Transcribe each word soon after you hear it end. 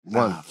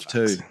1,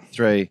 2,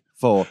 3,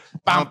 4.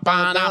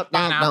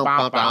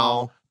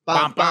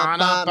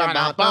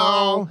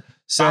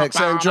 Sex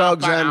and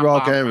drugs and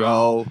rock and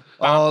roll.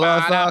 All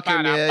the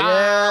fucking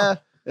yeah.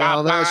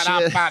 All that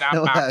shit.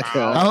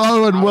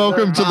 Hello and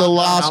welcome to the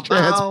Last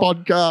Chance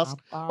podcast.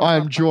 I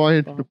am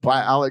joined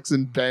by Alex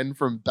and Ben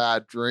from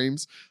Bad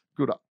Dreams.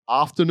 Good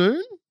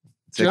afternoon.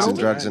 Sex and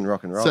drugs and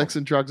rock and roll. Sex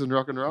and drugs and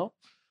rock and roll.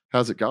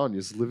 How's it going?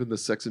 You're just living the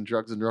sex and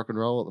drugs and rock and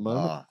roll at the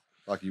moment? Oh,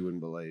 like you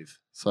wouldn't believe.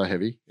 So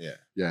heavy. Yeah.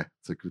 Yeah.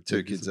 It's a good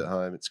 2 kids at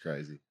home. It's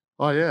crazy.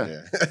 Oh,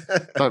 yeah.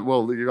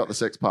 Well, you got the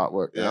sex part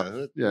worked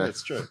out. Yeah,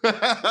 that's true.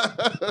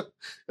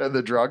 And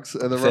the drugs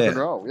and the rock and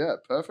roll. Yeah,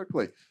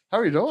 perfectly. How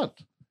are you doing?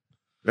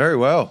 Very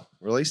well.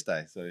 Release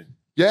day. So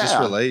just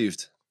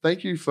relieved.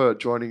 Thank you for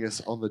joining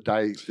us on the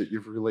day that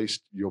you've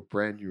released your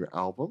brand new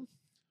album.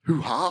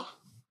 Hoo-ha.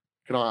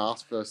 Can I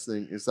ask first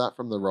thing, is that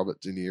from the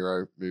Robert De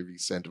Niro movie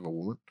Scent of a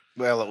Woman?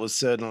 Well, it was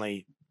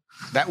certainly,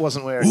 that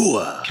wasn't where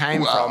it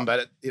came from,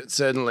 but it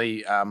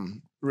certainly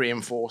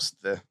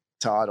reinforced the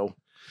title.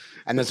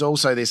 And there's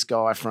also this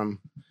guy from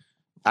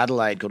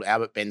Adelaide called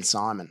Albert Ben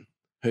Simon,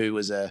 who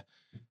was in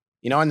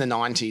the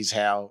 90s,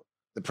 how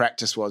the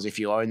practice was if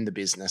you owned the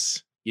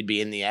business, you'd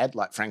be in the ad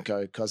like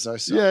Franco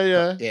Cossos.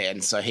 Yeah. Yeah,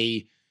 and so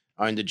he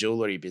owned a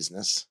jewellery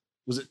business.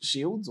 Was it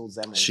Shields or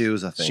Zammers?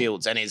 Shields, I think.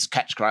 Shields, and his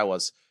catchcry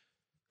was,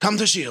 "Come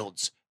to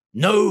Shields,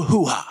 no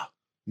hoo-ha."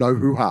 No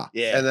hoo-ha.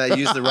 Yeah. And they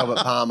used the Robert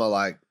Palmer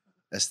like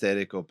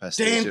aesthetic or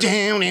pastiche.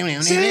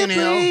 Simply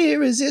Simply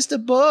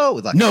irresistible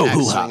with like no an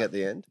hoo-ha swing at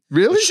the end.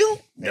 Really?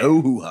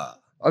 No hoo-ha.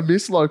 I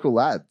miss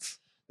local ads.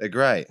 They're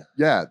great.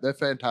 Yeah, they're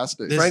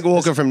fantastic. Frank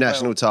Walker from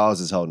National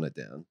Tiles is holding it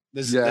down.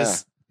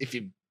 There's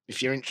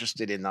if you're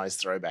interested in those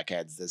throwback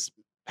ads, there's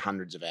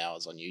hundreds of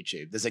hours on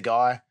YouTube. There's a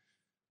guy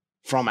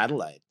from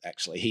Adelaide,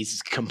 actually.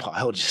 He's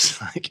compiled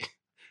just like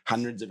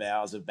hundreds of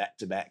hours of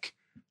back-to-back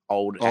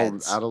old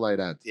ads. Adelaide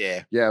ads.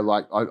 Yeah. Yeah,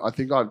 like I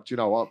think do you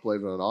know what,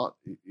 believe it or not,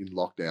 in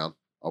lockdown,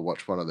 I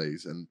watched one of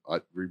these and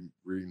I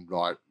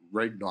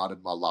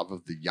reignited my love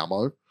of the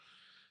Yummo,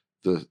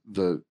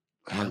 the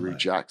Hungry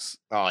Jacks.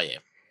 Oh, yeah.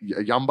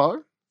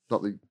 Yumbo?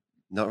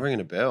 Not ringing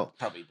a bell.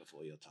 Probably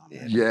before your time.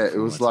 Yeah, it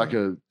was like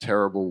a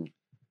terrible,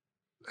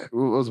 it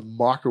was a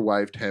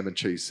microwaved ham and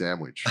cheese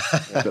sandwich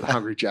that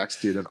Hungry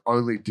Jacks did and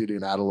only did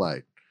in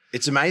Adelaide.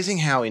 It's amazing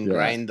how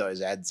ingrained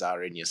those ads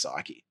are in your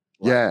psyche.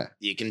 Like,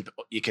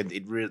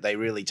 they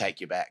really take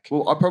you back.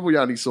 Well, I probably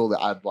only saw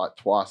the ad like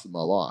twice in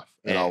my life.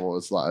 And I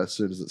was like, as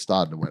soon as it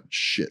started, I went,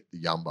 shit, the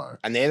Yumbo.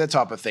 And they're the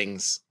type of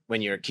things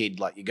when you're a kid,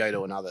 like you go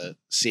to another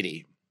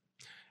city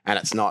and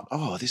it's not,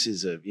 this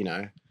is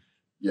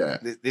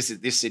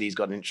this city's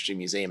got an interesting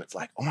museum. It's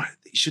like, oh my,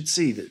 you should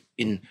see that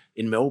in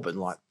Melbourne,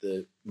 like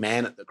the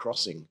man at the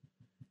crossing,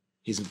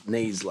 his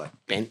knees like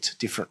bent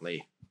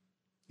differently.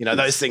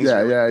 Those things.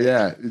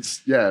 Yeah.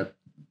 It's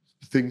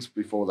things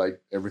before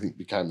everything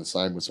became the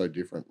same were so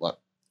different. Like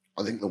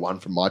I think the one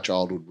from my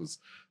childhood was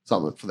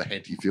something for the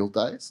Henty Field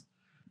Days,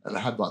 and it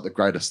had like the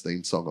greatest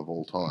theme song of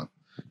all time.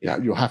 Yeah,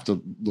 you'll have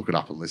to look it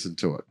up and listen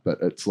to it, but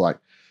it's like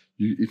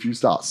if you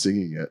start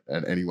singing it,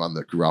 and anyone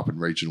that grew up in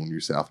regional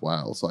New South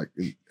Wales, like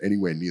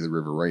anywhere near the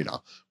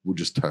Riverina, will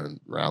just turn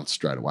around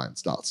straight away and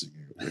start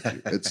singing it with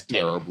you. It's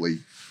terribly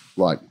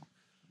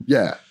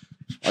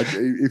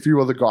if you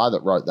were the guy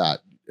that wrote that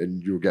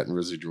and you were getting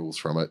residuals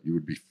from it, you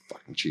would be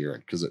fucking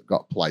cheering because it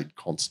got played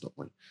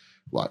constantly,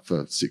 like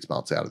for 6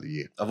 months out of the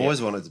year. I've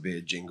always wanted to be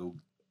a jingle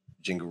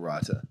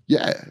writer.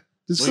 Yeah.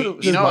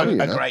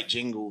 A great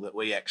jingle that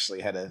we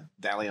actually had a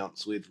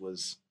dalliance with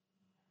was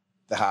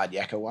the Hard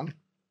Yakka one.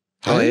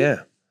 Oh,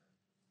 yeah.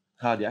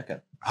 Hard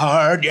Yakka.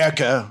 Hard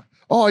Yakka.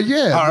 Oh,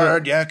 yeah.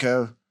 Hard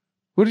Yakka.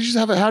 What did you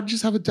have? How did you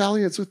have a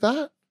dalliance with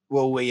that?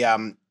 Well,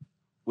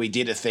 we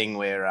did a thing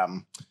where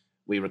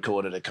we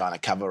recorded a kind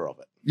of cover of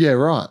it. Yeah,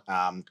 right.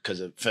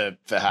 Because for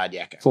Hard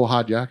Yakka. For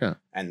Hard Yakka.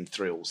 And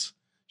Thrills.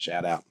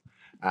 Shout out.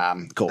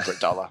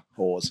 Corporate dollar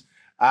whores.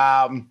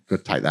 Got to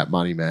take that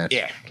money, man.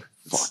 Yeah.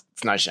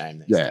 It's no shame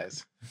these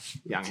days.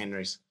 Young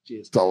Henrys.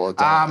 Cheers. Dollar.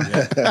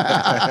 But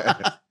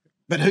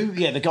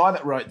the guy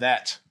that wrote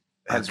that,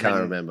 I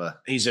can't remember.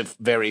 He's a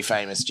very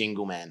famous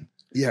jingle man.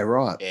 Yeah,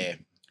 right. Yeah.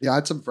 Yeah, I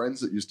had some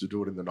friends that used to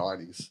do it in the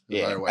 90s.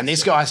 Yeah. And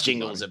this guy's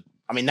jingles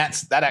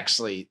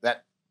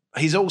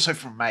he's also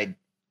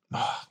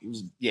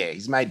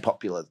he's made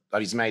popular,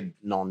 he's made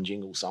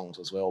non-jingle songs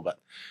as well, but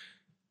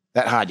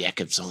that Hard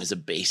Yakka song is a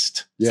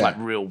beast. It's like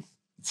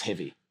it's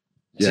heavy.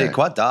 Yeah,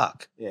 quite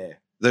dark. Yeah.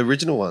 The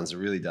original ones are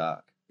really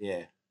dark.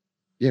 Yeah.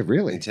 Yeah,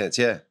 really? Intense,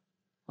 yeah.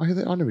 I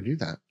never knew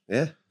that.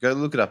 Yeah. Go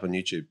look it up on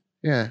YouTube.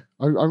 Yeah.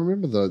 I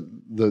remember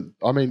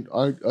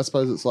I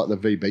suppose it's like the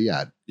VB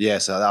ad. Yeah,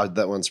 so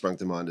that one sprung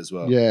to mind as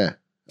well. Yeah.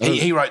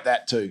 He wrote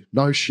that too.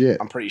 No shit.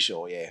 I'm pretty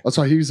sure, yeah.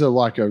 So he was a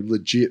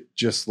legit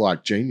just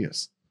like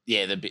genius.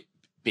 Yeah, the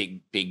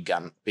big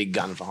gun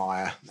for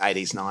hire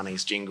 80s,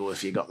 90s jingle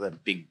if you got the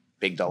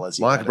big dollars.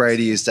 Mike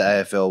Brady used to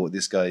AFL what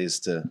this guy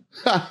used to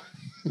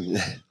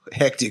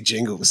hectic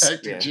jingles.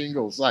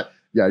 Jingles. Like,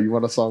 yeah, you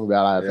want a song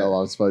about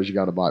AFL, I suppose you're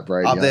going to Mike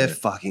Brady. Up there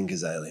fucking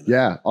Kazali.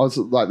 Yeah. I was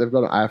like, they've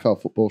got an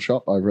AFL football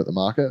shop over at the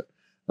market.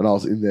 And I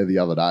was in there the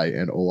other day,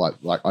 and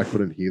I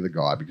couldn't hear the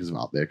guy because of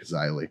Up There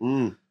Kazali.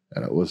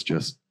 And it was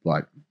just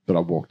like, but I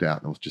walked out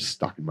and it was just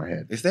stuck in my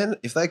head.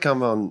 If they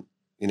come on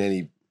in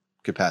any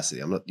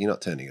capacity, you're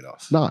not turning it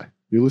off. No,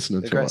 you're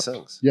listening They're to great it.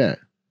 songs. Yeah.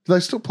 Do they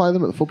still play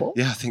them at the football?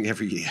 Yeah, I think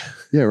every year.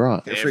 Yeah,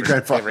 right. Every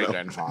grand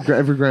final.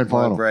 Every grand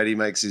final. Brady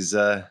makes his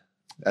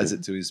adds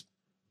it to his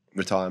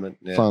retirement.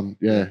 Yeah. Fun.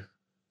 Yeah.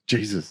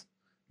 Jesus.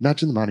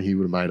 Imagine the money he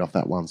would have made off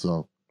that one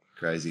song.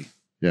 Crazy.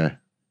 Yeah.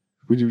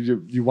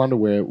 You wonder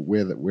where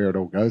it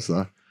all goes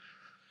though.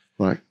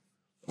 Like,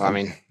 I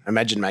mean,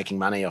 imagine making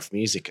money off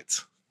music.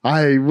 It's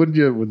hey, wouldn't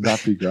you? Wouldn't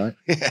that be great?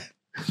 yeah.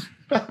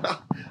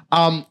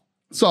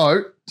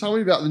 So tell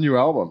me about the new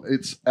album.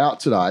 It's out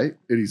today.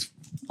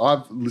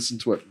 I've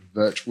listened to it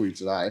virtually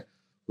today.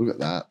 Look at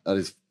that. That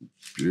is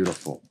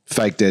beautiful.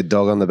 Fake dead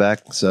dog on the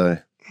back. So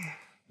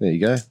there you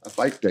go. A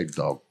fake dead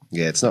dog.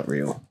 Yeah, it's not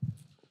real.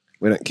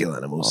 We don't kill Oh,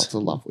 animals. it's a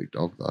lovely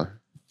dog though.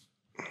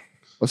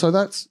 Oh, so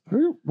that's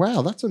who?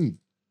 Wow, that's an.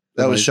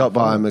 That was shot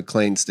by photo.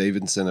 McLean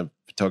Stevenson, a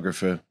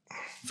photographer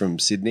from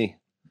Sydney.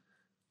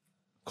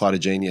 Quite a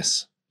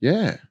genius.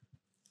 Yeah.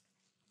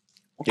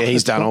 Yeah,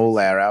 he's done all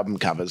our album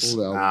covers.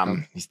 All the album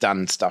covers. He's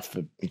done stuff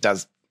he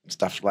does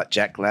stuff like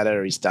Jack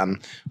Ladder. He's done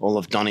all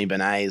of Donny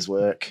Benet's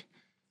work.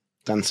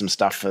 Done some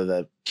stuff for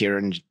the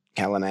Kieran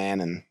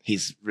Callanan, and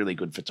he's a really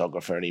good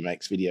photographer, and he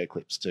makes video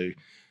clips too.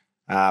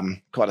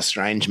 Quite a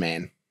strange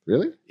man.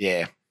 Really?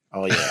 Yeah.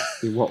 Oh yeah.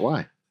 In what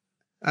way?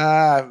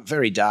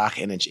 Very dark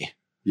energy.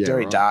 Yeah,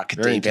 Very right. dark,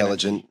 Very deep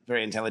intelligent. energy.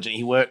 Very intelligent.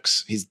 He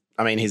works. His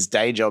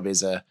day job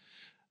is a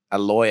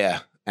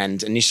lawyer,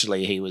 and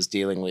initially he was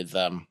dealing with.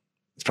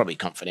 It's probably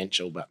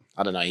confidential, but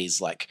I don't know. He's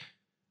like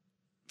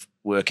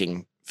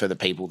working for the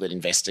people that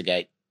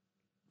investigate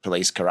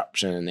police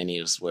corruption, and then he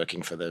was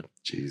working for the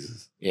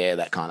Jesus.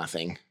 that kind of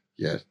thing.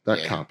 Yeah, that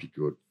Yeah. can't be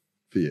good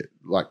for you.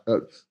 Like,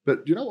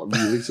 but you know what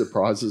really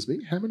surprises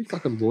me? How many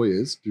fucking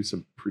lawyers do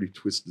some pretty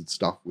twisted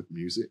stuff with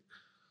music?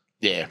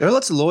 Yeah. There are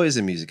lots of lawyers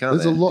in music, aren't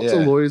There's there? lots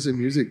of lawyers in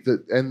music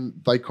and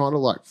they kind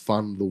of like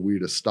fund the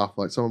weirdest stuff.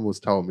 Like someone was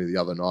telling me the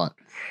other night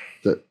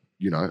that,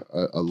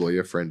 a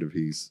lawyer friend of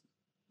his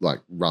like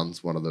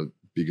runs one of the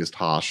biggest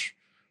harsh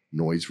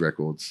noise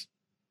records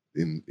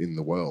in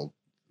the world.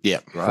 Yeah.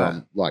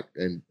 Right.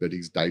 But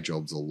his day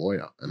job's a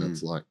lawyer. And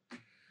it's like,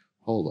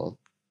 hold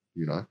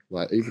on,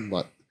 even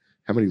like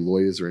how many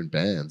lawyers are in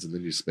bands, and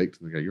then you speak to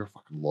them and go, you're a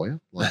fucking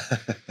lawyer? Like,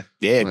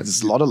 Yeah. Like,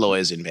 There's a lot of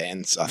lawyers in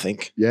bands, I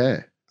think.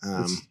 yeah.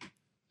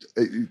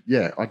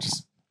 Yeah.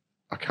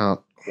 I can't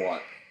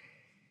quite.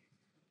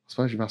 I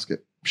suppose you must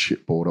get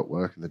shit bored at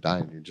work in the day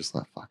and you're just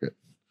like, fuck it.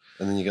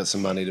 And then you got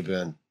some money to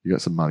burn. You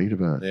got some money to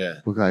burn. Yeah,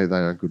 Look, they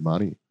earn good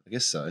money. I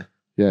guess so.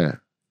 Yeah.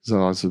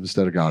 So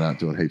instead of going out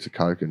doing heaps of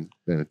coke and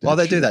being a Well,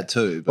 they shit- do that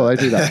too. Well, they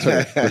do that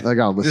too. But they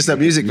go and listen Just at to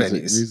music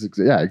venues. Music,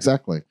 yeah,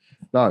 exactly.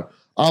 No.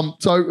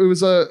 So it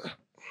was I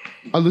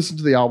listened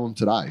to the album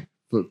today,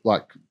 but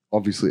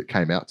obviously it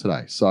came out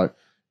today. So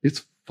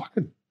it's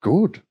fucking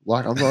good.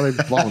 Like I'm not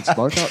even blowing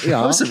smoke up.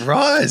 Yeah. I'm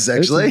surprised,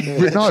 actually.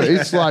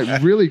 It's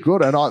like really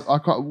good. And I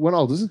when I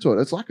listen to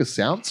it, it's like a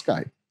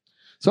soundscape.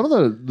 Some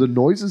of the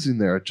noises in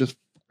there are just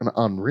fucking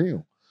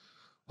unreal.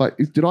 Like,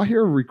 did I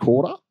hear a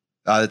recorder?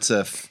 It's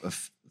a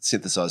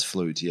synthesized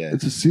flute, yeah.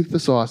 It's a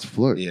synthesized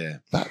flute. Yeah.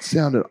 That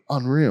sounded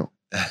unreal.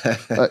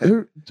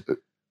 Who?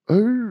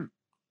 Dan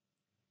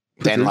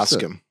produced it?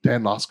 Luscombe.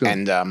 Dan Luscombe.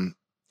 And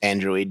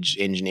Andrew Idge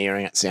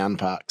Engineering at Sound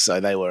Park. So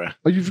they were.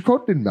 Oh, you've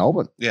recorded in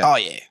Melbourne. Yeah. Oh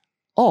yeah.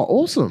 Oh,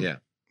 awesome. Yeah.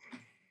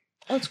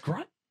 That's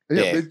great.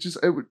 Yeah.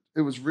 Yeah.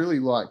 It was really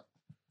like,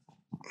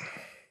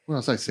 when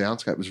I say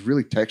soundscape, it was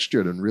really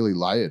textured and really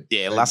layered.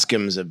 Yeah, And-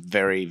 Luscombe's a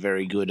very,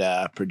 very good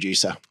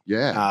producer.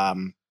 Yeah.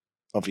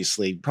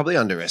 Obviously. Probably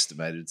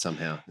underestimated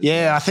somehow.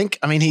 Yeah,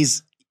 I mean,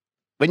 he's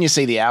when you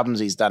see the albums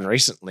he's done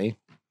recently,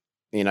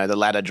 the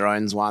Ladder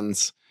Drones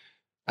ones,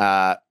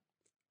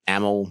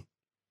 Amel,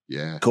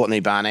 Yeah. Courtney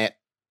Barnett,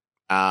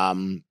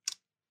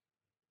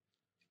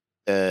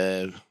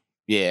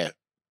 yeah,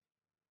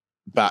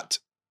 but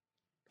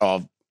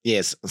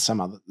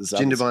some other there's others.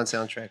 Gingerbine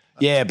soundtrack.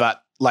 Yeah,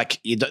 but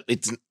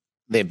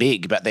they're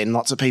big, but then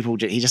lots of people.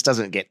 He just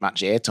doesn't get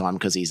much airtime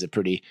because he's a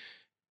pretty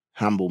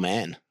humble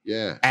man,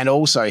 Yeah. and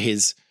also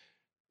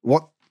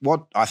what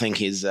I think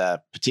his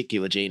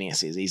particular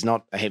genius is. He's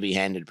not a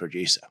heavy-handed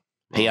producer.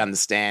 He Right.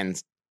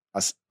 understands.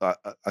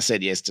 I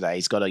said yesterday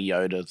he's got a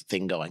Yoda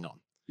thing going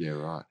on Yeah,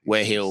 right.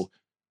 where he'll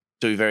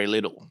do very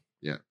little,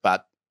 Yeah.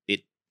 but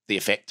the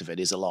effect of it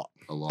is a lot,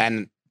 A lot.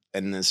 and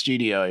the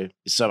studio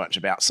is so much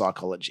about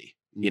psychology.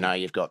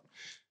 You've got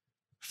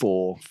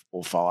 4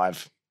 or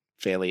 5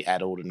 fairly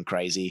addled and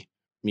crazy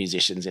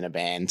musicians in a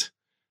band,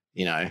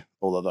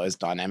 all of those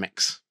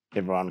dynamics.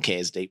 Everyone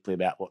cares deeply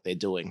about what they're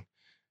doing.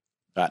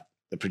 But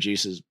the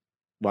producers,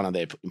 one of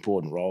their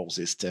important roles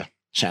is to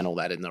channel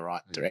that in the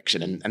right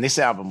direction. And this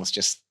album was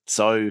just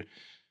so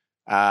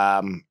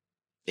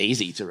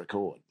easy to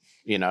record.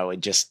 There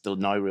were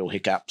no real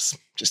hiccups,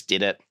 just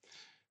did it.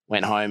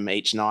 Went home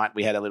each night.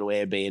 We had a little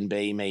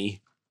Airbnb,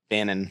 me,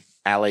 Ben and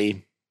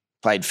Ali,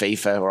 played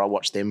FIFA, or I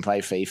watched them play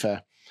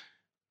FIFA.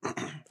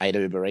 ate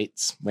Uber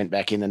Eats, went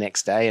back in the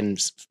next day and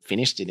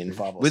finished it in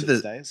 5 or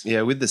 6 days.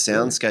 Yeah, with the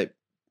soundscape,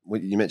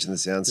 you mentioned the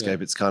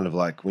soundscape, it's kind of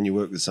like when you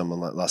work with someone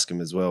like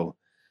Luscombe as well,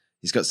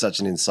 he's got such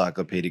an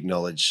encyclopedic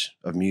knowledge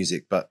of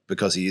music, but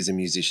because he is a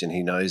musician,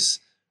 he knows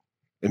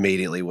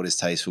immediately what is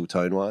tasteful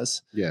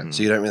tone-wise. Yeah.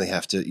 So you don't really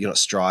have to, you're not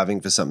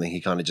striving for something,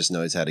 he kind of just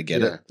knows how to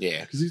get it.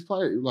 Yeah. Because he's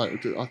playing,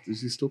 like,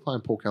 is he still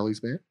playing Paul Kelly's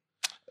band?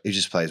 He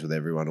just plays with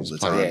everyone all the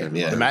playing time.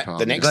 with Yeah. everyone.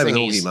 The next He played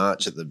thing with he's Augie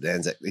March at the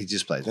Anzac. He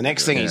just plays. The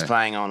next thing he's Yeah.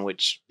 playing on,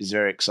 which is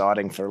very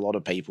exciting for a lot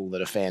of people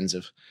that are fans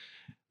of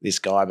this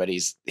guy, but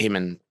him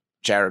and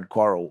Jared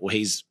Quarrell. Well,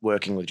 he's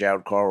working with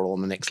Jared Quarrell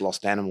on the next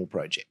Lost Animal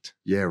project,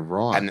 Yeah,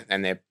 right.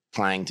 and they're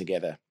playing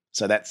together.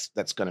 So that's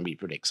going to be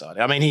pretty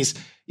exciting. I mean, he's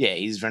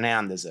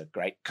renowned as a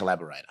great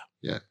collaborator.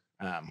 Yeah.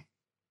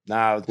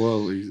 No.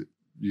 Well,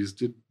 he's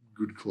did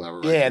good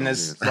collaboration. Yeah, and on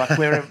there's this.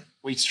 like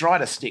we try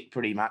to stick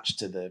pretty much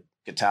to the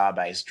guitar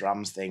based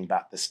drums thing,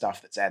 but the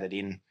stuff that's added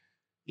in,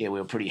 we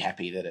were pretty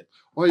happy that it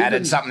Well, added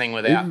even- something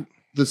without. even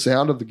the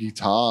sound of the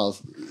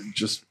guitars,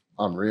 just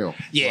unreal.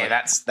 Yeah,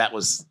 Like, that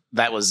was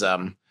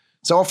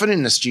so often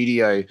in the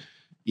studio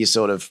you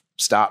sort of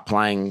start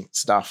playing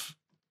stuff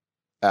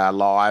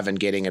live and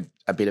getting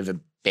a bit of a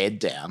bed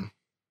down,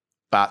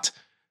 but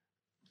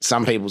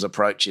some people's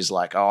approach is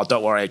like, oh,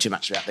 don't worry too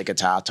much about the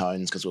guitar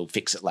tones because we'll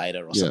fix it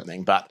later or Yeah.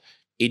 something. But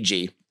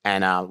Idgie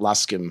and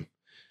Luscombe,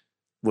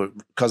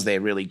 because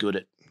they're really good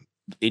at,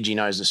 Idgie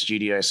knows the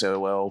studio so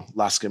well,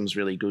 Luscombe's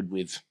really good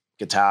with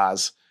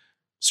guitars.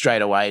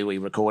 Straight away we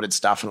recorded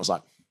stuff and it was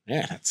like,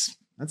 yeah,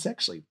 that's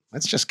actually,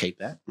 let's just keep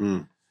that.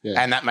 Mm.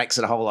 Yeah. And that makes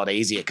it a whole lot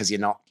easier because you're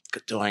not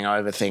doing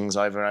over things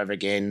over and over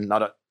again.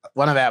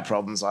 One of our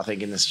problems, I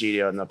think, in the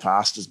studio in the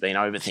past has been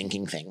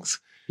overthinking things.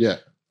 Yeah.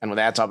 And with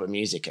our type of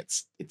music,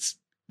 it's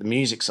the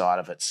music side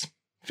of it's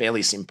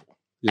fairly simple.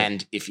 Yeah.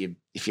 And if you're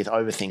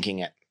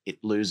overthinking it,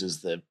 it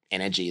loses the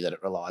energy that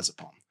it relies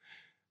upon.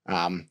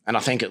 And I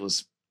think it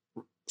was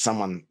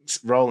someone,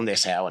 Roland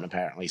S. Howard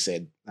apparently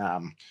said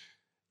that,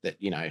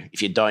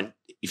 if you don't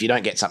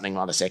get something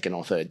on a second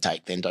or third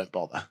take, then don't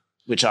bother.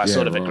 Which I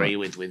sort of agree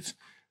with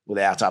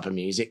our type of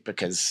music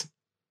because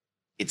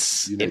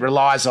it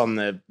relies on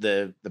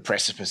the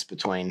precipice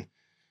between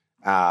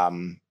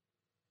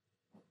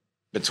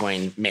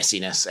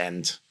messiness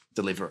and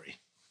delivery.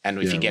 And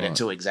if you get it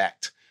too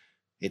exact,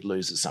 it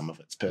loses some of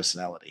its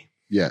personality.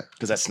 Yeah.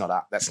 Because that's not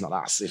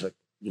us. If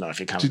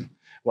you come and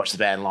watch the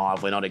band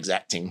live, we're not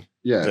exacting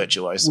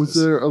virtuosos. Was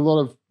there a lot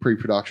of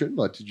pre-production?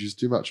 Like, did you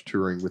do much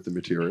touring with the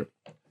material?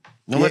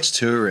 Not much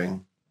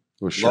touring.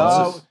 Or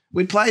shows?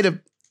 We played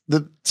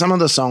some of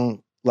the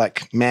song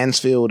like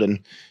Mansfield and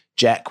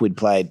Jack we'd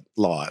played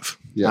live.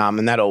 Yeah.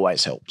 And that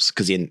always helps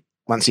because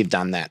once you've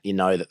done that, you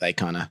know that they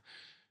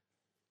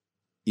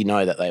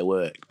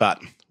work.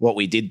 But what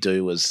we did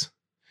do was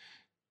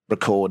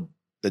record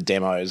the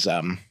demos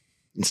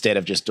instead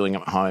of just doing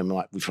them at home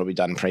like we've probably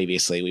done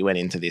previously. We went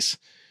into this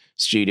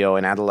studio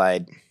in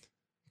Adelaide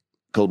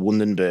called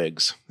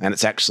Wundenberg's, and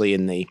it's actually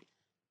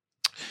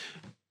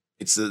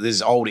it's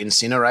this old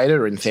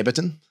incinerator in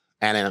Theberton,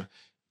 and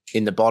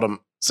in the bottom,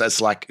 so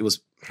it's like it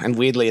was, and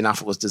weirdly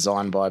enough, it was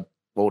designed by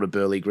Walter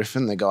Burley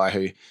Griffin, the guy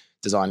who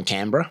designed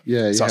Canberra.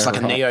 Yeah, So it's like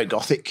a right.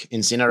 neo-Gothic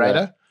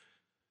incinerator.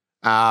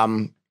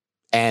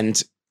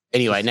 And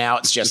anyway, now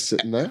it's just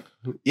sitting there.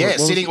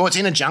 sitting. Well, it's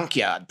in a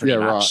junkyard pretty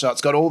much. right. So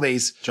it's got all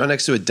these. It's right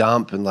next to a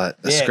dump and like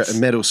a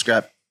metal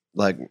scrap,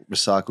 like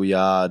recycle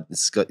yard.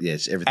 It's got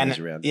everything's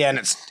around. Yeah, and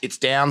it's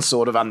down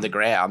sort of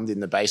underground in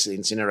the base of the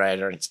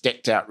incinerator, and it's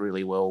decked out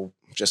really well,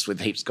 just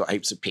with heaps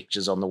of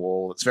pictures on the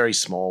wall. It's very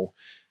small.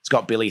 It's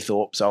got Billy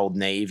Thorpe's old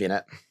Neve in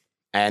it,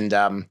 and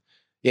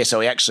so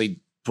we actually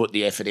put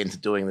the effort into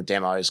doing the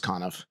demos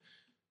kind of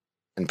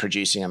and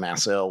producing them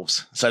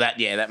ourselves. So that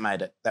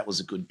made it. That was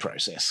a good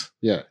process.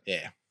 Yeah.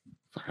 Yeah.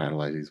 Fuck,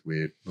 Adelaide is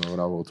weird. I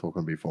know we were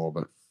talking before,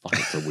 but fuck,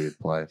 it's a weird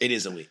place.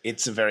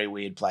 It's a very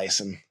weird place,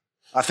 and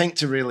I think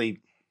we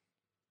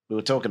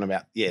were talking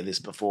about this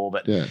before,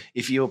 but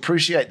if you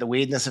appreciate the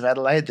weirdness of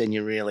Adelaide, then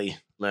you really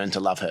learn to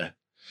love her.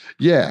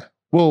 Yeah.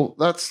 Well,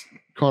 that's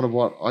kind of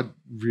what I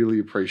really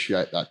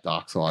appreciate, that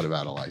dark side of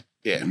Adelaide.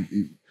 Yeah.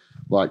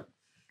 Like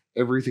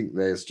everything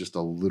there's just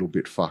a little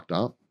bit fucked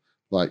up.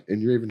 Like,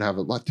 and you even have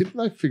it. Like, didn't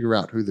they figure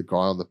out who the guy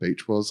on the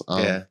beach was?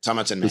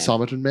 Somerton the Man.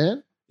 Somerton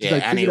Man. Did Yeah,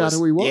 they and figure out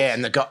who he was? Yeah,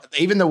 and the guy,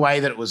 even the way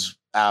that it was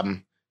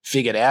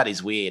figured out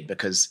is weird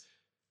because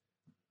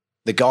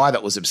the guy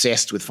that was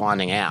obsessed with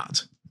finding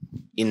out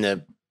in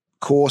the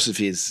course of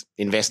his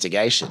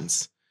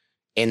investigations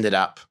ended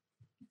up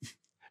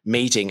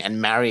meeting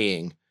and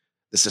marrying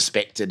the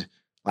suspected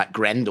like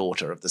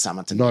granddaughter of the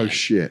Somerton No Man.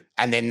 shit.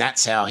 And then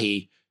that's how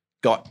he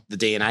got the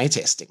DNA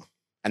testing.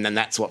 And then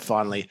that's what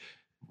finally,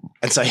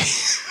 and so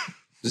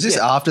Was this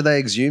after they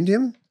exhumed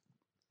him?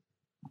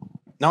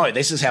 no,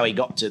 this is how he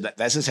got to that.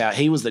 This is how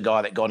he was the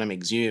guy that got him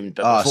exhumed.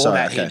 But before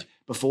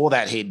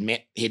that, he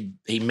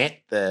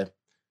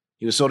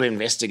was sort of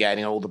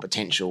investigating all the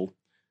potential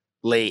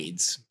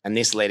leads, and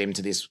this led him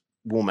to this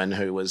woman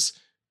who was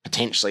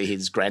potentially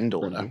his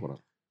granddaughter.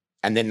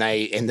 And then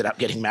they ended up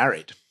getting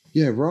married.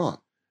 Yeah, right.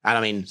 And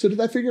I mean, So did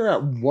they figure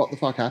out what the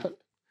fuck happened?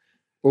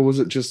 Or was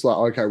it just like,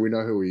 okay, we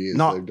know who he is?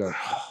 not. They've done-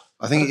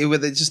 I think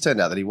it just turned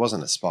out that he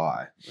wasn't a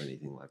spy or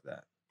anything like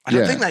that. I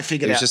don't Yeah. think they He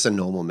figured was out. just a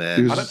normal He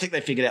man. was- I don't think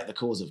they figured out the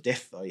cause of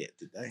death though yet,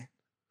 did they?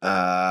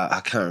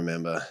 I can't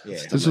remember. Yeah.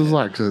 This was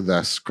like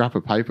the scrap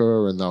of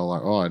paper, and they were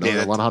like, oh, no,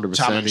 Yeah, 100%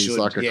 Tubman he's should,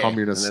 like a yeah. And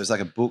communist. there was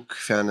like a book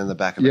found in the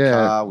back of the Yeah.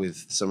 car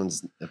with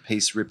a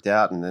piece ripped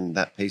out, and then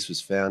that piece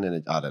was found in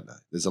it. I don't know.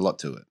 There's a lot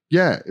to it.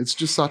 Yeah, it's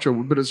just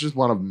but it's just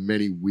one of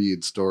many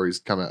weird stories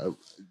come out of,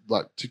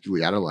 like,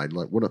 particularly Adelaide.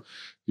 Like,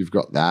 you've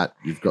got that,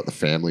 you've got the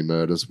family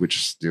murders,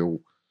 which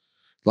still,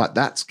 like,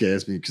 that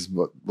scares me because,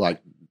 like,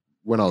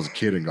 when I was a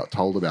kid and got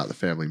told about the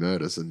family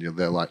murders, and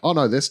they're like, oh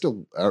no, they're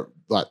still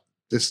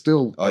they're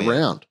still Oh, yeah.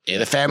 around. Yeah,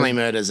 the family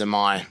murders are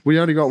my. We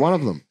only got one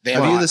of them. They're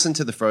Have you my- listened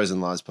to the Frozen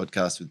Lives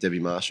podcast with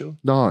Debbie Marshall?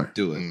 No,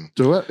 Do it. Mm.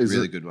 do it. Is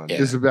Really it? good one.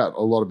 Yeah. It's about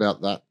a lot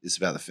about that. It's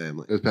about the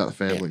family. It's about the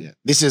family. Yeah.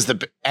 This is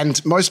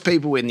and most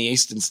people in the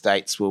eastern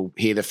states will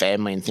hear the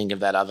family and think of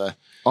that other.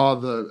 Oh,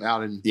 the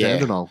out in Yeah.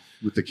 Dandenong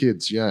with the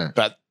kids. Yeah.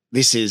 But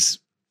this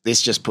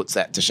just puts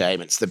that to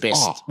shame. It's the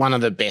best, Oh. one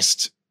of the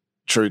best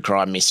true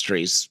crime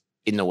mysteries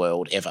in the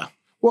world ever.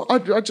 Well,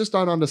 I just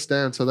don't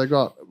understand. So they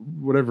got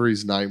whatever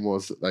his name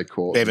was that they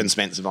called Bevan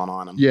Spencer von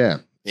Einem. Yeah.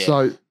 Yeah.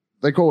 So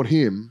they called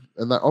him,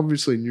 and they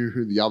obviously knew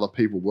who the other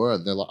people were.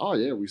 And they're like, "Oh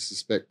yeah, we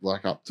suspect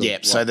like up to Yeah.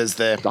 So like, there's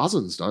the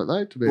dozens, don't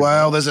they?" To be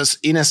there's this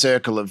inner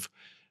circle of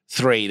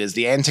 3. There's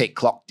the antique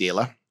clock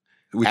dealer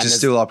Which And is there's-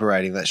 still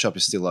operating. That shop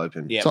is still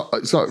open. Yeah.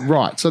 So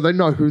right. So they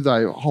know who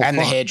they oh, and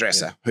the fuck.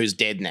 hairdresser who's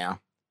dead now.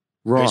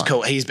 Right. Who's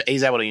cool. He's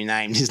able to be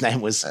named. His name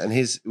was And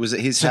was it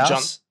his St. John-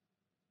 house?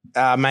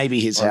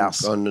 maybe his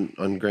house.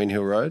 on Green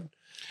Hill Road.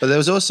 But there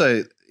was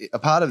also a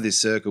part of this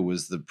circle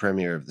was the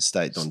Premier of the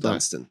state, Don State.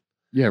 Dunstan,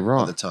 Yeah. at the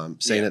Right. time,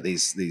 seen Yeah. at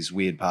these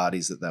weird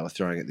parties that they were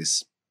throwing at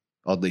this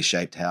oddly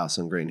shaped house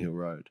on Green Hill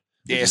Road,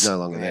 which Yes. is no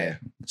longer Yeah. there.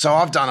 So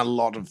I've done a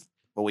lot of.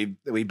 Well,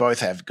 we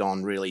both have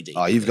gone really deep.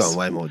 Oh, in you've this. gone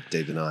way more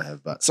deep than I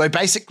have, but So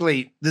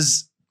basically,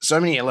 there's so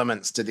many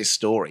elements to this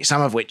story,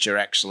 some of which are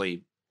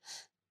actually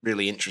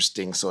really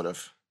interesting, sort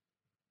of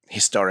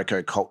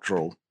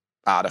historico-cultural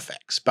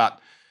artifacts. But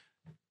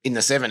in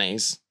the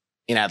 70s,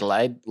 in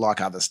Adelaide,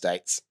 like other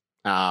states,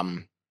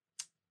 there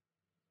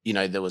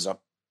was a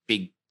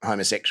big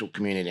homosexual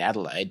community in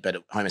Adelaide,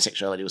 but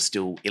homosexuality was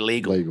still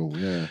illegal. Legal.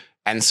 Yeah.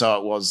 And so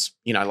it was,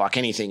 like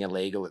anything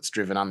illegal, it's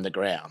driven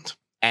underground.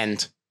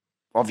 And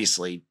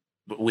obviously,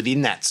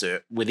 within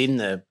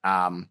the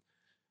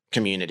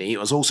community, it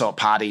was also a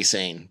party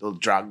scene. The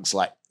drugs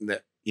like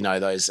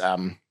those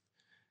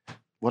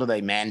what are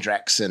they,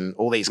 Mandrax and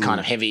all these kind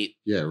of heavy.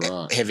 Yeah.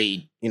 Right.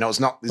 It's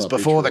Like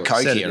before the barbiturates.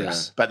 coke era,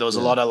 Sedatives. but there was a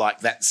Yeah. lot of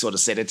like that sort of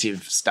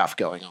sedative stuff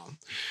going on.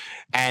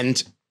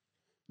 And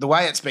the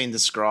way it's been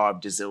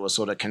described is there were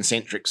sort of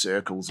concentric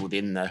circles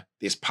within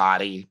this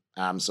party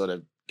sort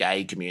of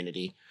gay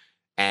community.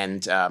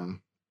 And,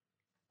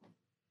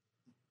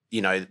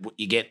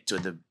 you get to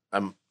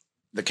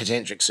the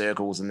concentric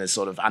circles and there's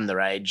sort of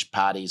underage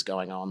parties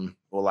going on,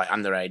 or like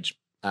underage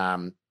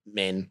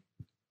men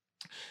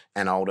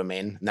and older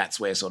men. And that's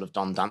where sort of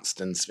Don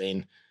Dunstan's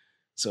been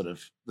sort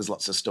of, there's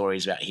lots of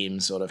stories about him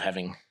sort of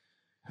having,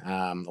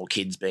 or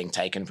kids being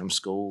taken from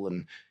school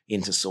and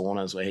into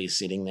saunas where he's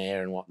sitting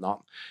there and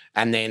whatnot.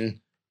 And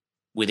then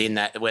within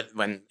that,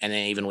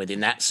 even within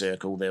that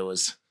circle, there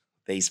was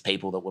these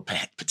people that were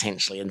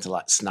potentially into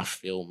like snuff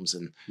films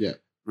and Yeah.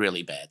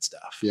 really bad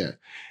stuff. Yeah.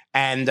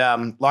 And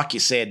like you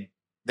said,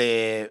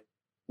 there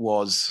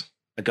was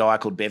a guy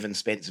called Bevan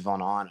Spencer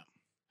von Einem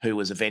who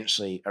was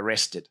eventually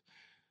arrested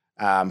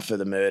for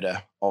the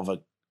murder of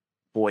a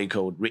boy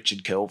called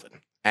Richard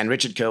Kelvin. And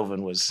Richard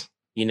Kelvin was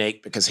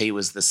unique because he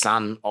was the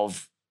son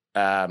of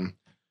the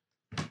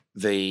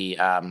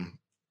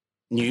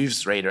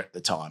newsreader at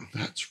the time,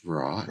 That's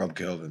right. Rob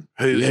Kelvin.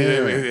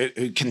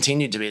 who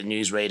continued to be a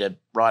newsreader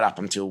right up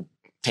until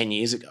 10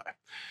 years ago.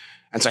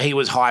 And so he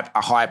was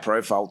a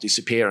high-profile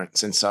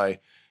disappearance. And so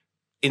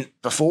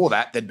before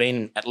that, there'd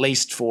been at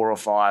least 4 or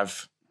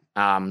 5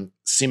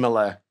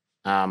 similar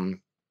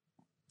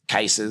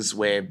cases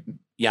where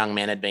young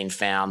men had been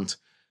found.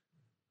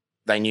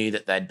 They knew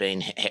that they'd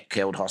been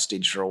held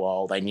hostage for a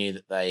while. They knew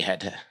that they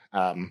had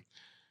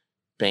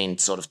been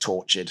sort of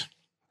tortured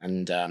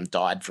and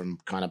died from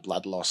kind of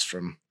blood loss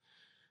from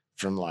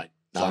like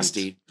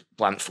nasty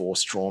blunt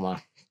force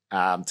trauma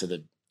to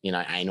the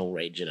anal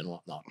region and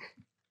whatnot.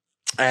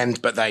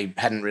 But they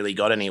hadn't really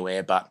got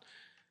anywhere. But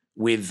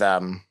with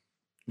von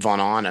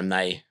Einem,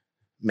 they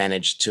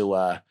managed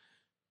to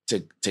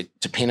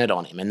pin it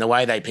on him. And the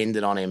way they pinned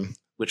it on him,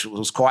 which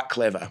was quite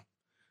clever,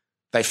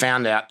 they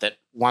found out that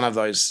one of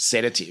those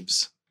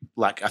sedatives,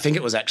 like I think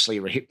it was actually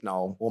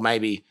Rohypnol or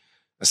maybe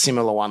a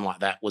similar one like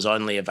that, was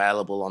only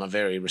available on a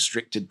very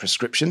restricted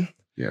prescription.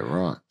 Yeah.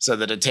 Right. So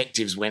the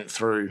detectives went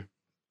through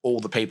all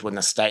the people in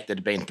the state that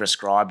had been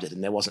prescribed it,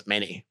 and there wasn't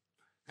many,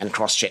 and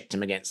cross-checked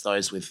them against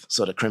those with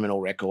sort of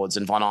criminal records.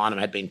 And von Einem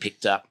had been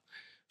picked up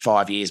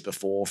 5 years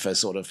before for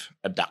sort of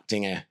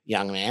abducting a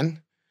young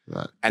man.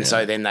 Right. And yeah.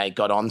 so then they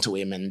got onto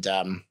him and,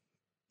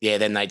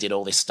 then they did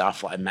all this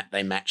stuff. Like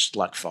they matched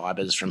like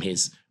fibers from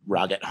his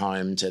rug at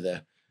home to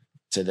the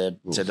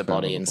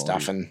body and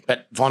stuff. body.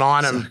 But Von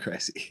Einem, So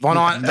crazy.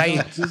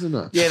 Isn't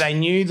it? they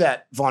knew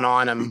that Von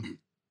Einem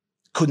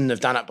couldn't have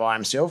done it by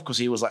himself because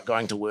he was like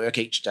going to work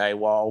each day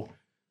while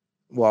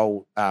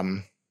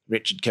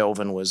Richard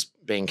Kelvin was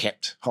being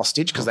kept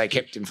hostage because they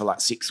kept him for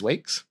like 6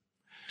 weeks.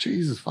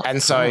 Jesus fucking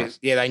And so, Christ.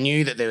 they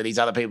knew that there were these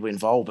other people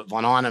involved, but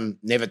Von Einem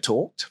never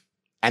talked.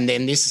 And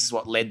then this is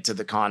what led to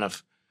the kind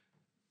of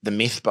the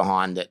myth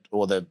behind it,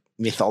 or the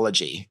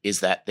mythology,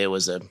 is that there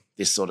was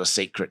this sort of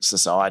secret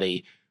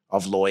society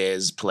of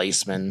lawyers,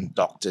 policemen,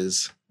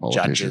 doctors,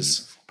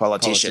 judges,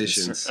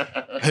 politicians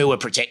who were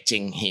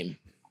protecting him.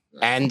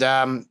 And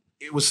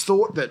it was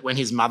thought that when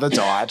his mother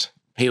died,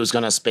 he was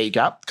going to speak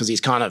up because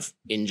he's kind of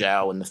in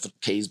jail and the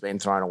key's been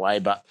thrown away,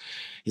 but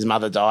his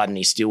mother died and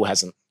he still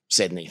hasn't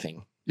said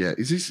anything. Yeah,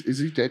 is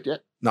he dead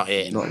yet? Not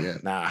yet. Not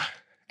yet. Nah.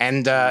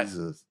 And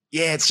Jesus.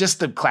 yeah, it's just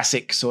the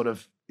classic sort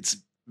of, it's a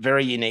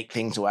very unique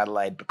thing to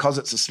Adelaide because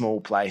it's a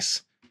small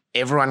place.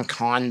 Everyone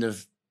kind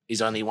of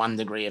is only 1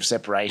 degree of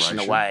separation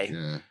away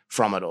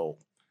from it all.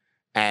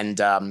 And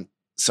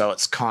so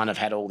it's kind of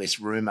had all this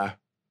rumor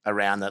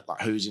around it,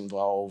 like who's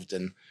involved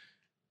and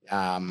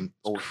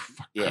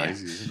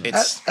Crazy, isn't it?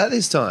 it's At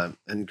this time,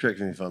 and correct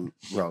me if I'm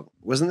wrong,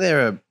 wasn't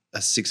there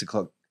a 6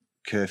 o'clock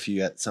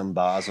curfew at some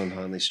bars on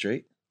Hindley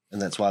Street?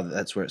 And that's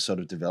where it sort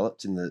of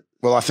developed in the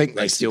well, I think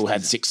they late still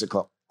had 60s. 6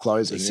 o'clock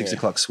closing. 6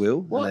 o'clock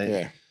swill. What? And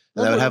Yeah.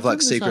 they would have like Didn't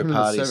this secret happen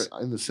parties.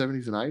 in the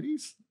 70s and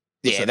 80s?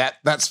 Yeah,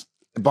 that's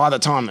by the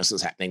time this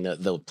was happening,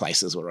 the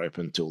places were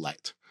open till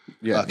late.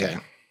 Yeah. Okay.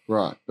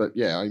 Right. But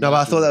yeah. No, but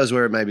I thought that was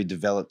where it maybe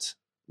developed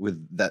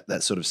with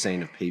that sort of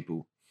scene of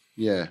people.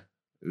 Yeah.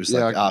 It was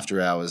like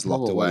after hours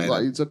locked Probably. away.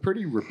 Like, it's a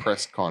pretty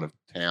repressed kind of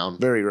town.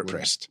 Very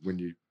repressed. When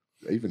you,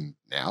 even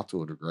now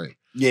to a degree.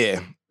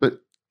 Yeah. But,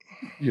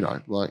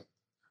 like,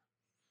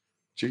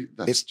 gee,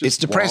 that's It's just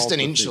depressed wild and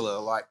to think. insular.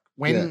 Like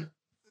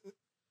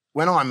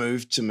when I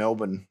moved to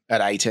Melbourne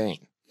at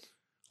 18,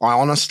 I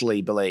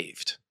honestly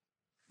believed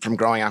from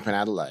growing up in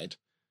Adelaide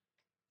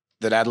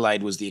that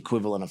Adelaide was the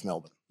equivalent of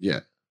Melbourne.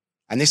 Yeah.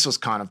 And this was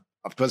kind of,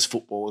 because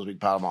football was a big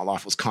part of my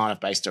life, was kind of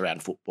based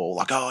around football.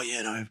 Like,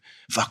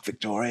 fuck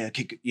Victoria,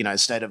 kick,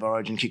 state of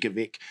origin, kick a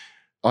Vic.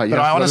 Oh, yeah. But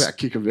I I honest- that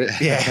kick a bit.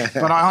 Yeah.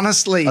 But I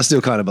honestly, I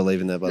still kind of believe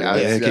in that, by the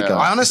way. Yeah, Keep yeah.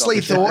 going. I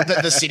honestly thought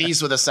that the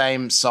cities were the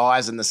same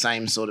size and the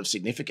same sort of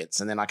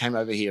significance. And then I came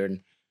over here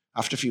and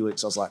after a few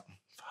weeks, I was like,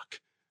 fuck,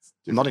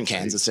 I'm not in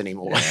Kansas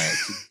anymore.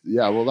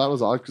 Yeah, well, that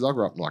was because I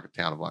grew up in like a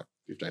town of like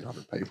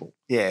 1,500 people.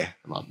 Yeah.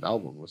 And like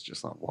Melbourne was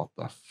just like, what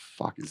the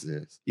fuck is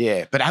this?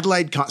 Yeah. But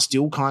Adelaide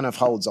still kind of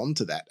holds on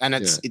to that. And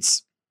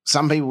it's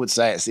some people would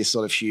say it's this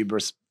sort of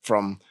hubris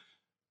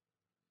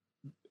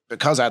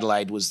because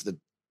Adelaide was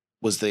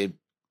the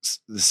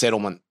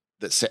settlement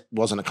that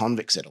wasn't a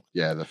convict settlement.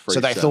 Yeah, the free So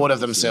they thought of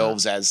settlements,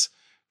 themselves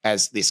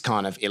as this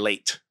kind of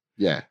elite.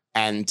 Yeah.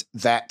 And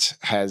that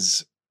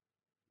has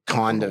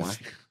kind Gone of away.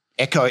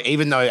 echo,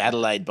 even though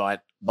Adelaide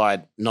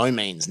by no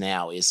means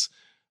now is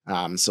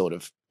sort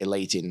of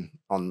elite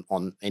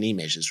on any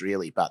measures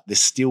really, but there's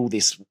still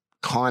this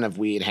kind of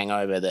weird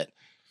hangover that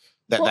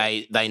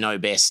they know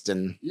best.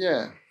 And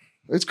Yeah.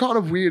 It's kind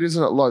of weird,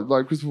 isn't it?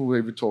 Like because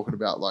we were talking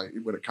about like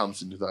when it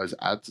comes into those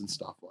ads and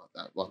stuff like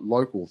that, like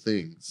local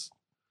things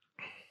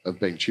have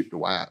been chipped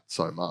away at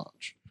so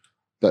much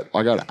that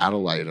I go to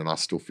Adelaide and I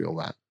still feel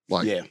that.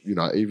 Like,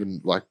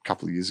 even like a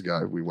couple of years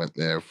ago, we went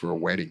there for a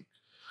wedding.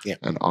 Yeah.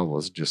 And I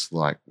was just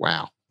like,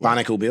 wow.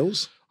 Barnacle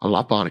Bills. I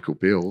love Barnacle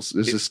Bills.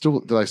 Do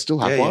they still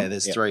have one? Yeah,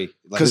 there's 3.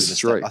 Like, 'Cause there's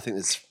three. I think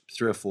there's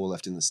 3 or 4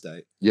 left in the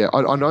state. Yeah,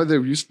 I know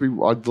there used to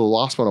be, the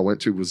last one I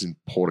went to was in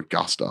Port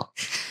Augusta.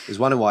 There's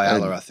one in Whyalla,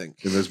 And- I think.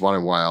 And there's one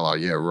in Whyalla.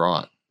 Yeah,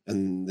 right.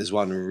 And there's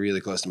one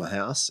really close to my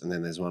house. And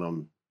then there's one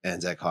on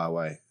Anzac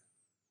Highway.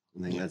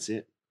 And then that's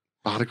it.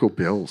 Barnacle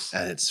Bills.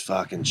 And it's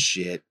fucking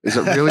shit. Is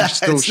it really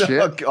still It's shit?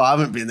 not- I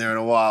haven't been there in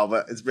a while,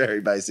 but it's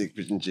very basic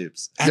fish and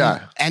chips. And,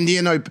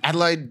 And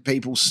Adelaide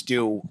people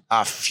still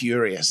are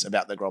furious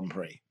about the Grand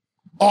Prix.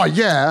 Oh,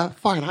 yeah.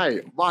 Fucking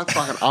hey, my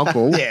fucking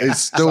uncle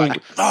is still,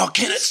 Like,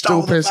 Kennett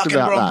stole the pissed fucking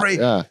about Grand that. Prix.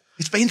 Yeah.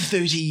 It's been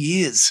 30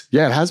 years.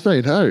 Yeah, it has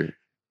been, too.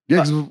 Yeah,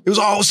 'cause- It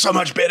was so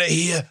much better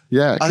here.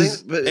 yeah. I 'cause-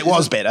 think but It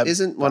was better.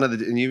 Isn't one of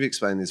the, and you've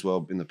explained this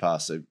well in the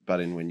past, so butt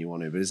in when you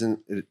want to, but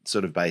isn't it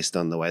sort of based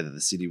on the way that the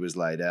city was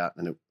laid out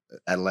and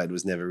Adelaide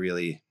was never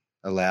really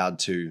allowed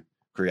to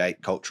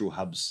create cultural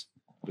hubs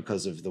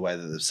because of the way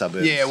that the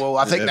suburbs. Yeah, well,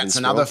 I think urban that's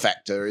sprawl? another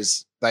factor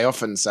is they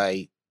often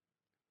say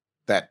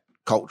that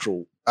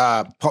cultural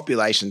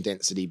population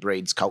density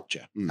breeds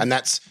culture. Mm. And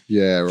that's,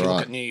 yeah, if you look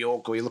right. at New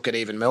York or you look at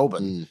even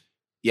Melbourne, Mm.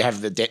 you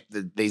have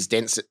these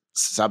dense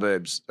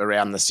suburbs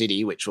around the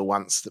city, which were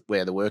once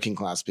where the working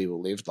class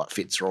people lived, like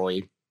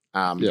Fitzroy,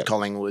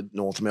 Collingwood,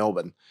 North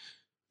Melbourne.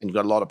 And you've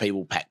got a lot of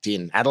people packed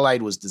in.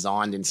 Adelaide was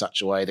designed in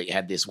such a way that you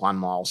had this 1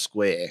 mile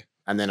square,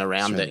 and then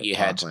around it you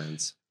had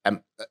Parklands.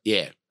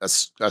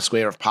 a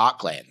square of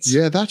parklands.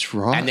 Yeah, that's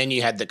right. And then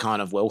you had the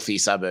kind of wealthy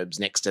suburbs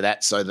next to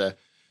that.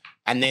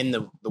 And then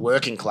the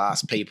working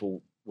class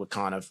people were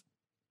kind of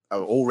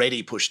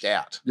already pushed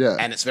out. yeah.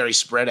 And it's very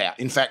spread out.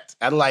 In fact,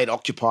 Adelaide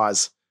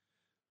occupies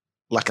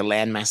like a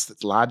landmass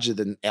that's larger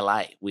than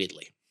LA,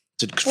 weirdly,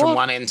 from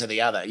one end to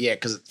the other. Yeah,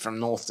 because from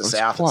north to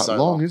south, quite it's so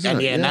long,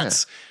 isn't it? and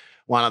that's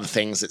one of the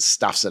things that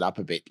stuffs it up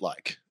a bit.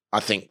 Like, I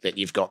think that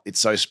it's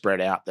so spread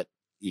out that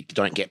you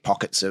don't get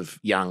pockets of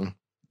young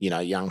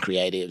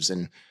creatives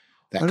and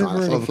that kind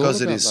of thing. Well,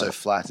 because it is so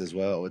flat as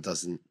well, it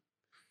doesn't.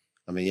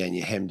 I mean, and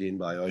you're hemmed in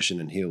by ocean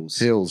and hills.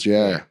 Hills,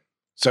 yeah.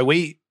 So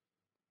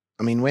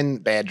when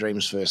Bad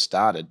Dreams first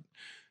started,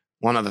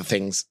 one of the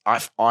things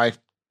I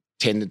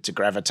tended to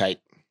gravitate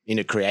in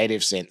a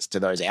creative sense to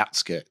those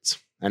outskirts.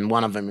 And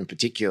one of them in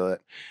particular,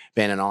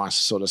 Ben and I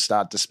sort of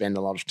started to spend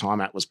a lot of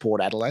time at was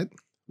Port Adelaide,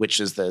 which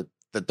is the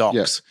docks.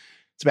 Yeah.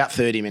 It's about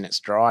 30 minutes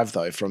drive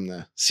though from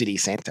the city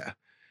centre.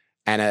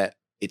 And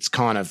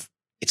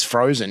it's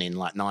frozen in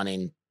like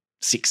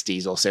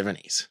 1960s or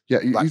 70s. Yeah,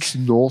 it's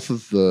north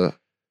of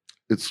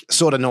it's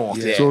sort of north,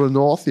 yeah. Sort of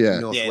north, yeah.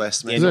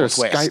 Northwest. Yeah, is there a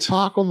skate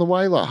park on the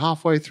way, like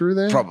halfway through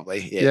there?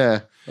 Probably, yeah. Yeah,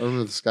 I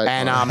remember the skate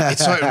park. And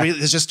it's so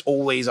there's just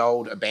all these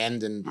old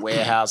abandoned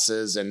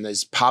warehouses and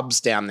there's pubs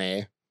down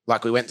there.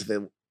 Like we went to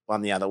the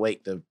one the other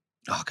week. I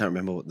can't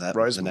remember what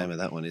the name of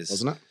that one is.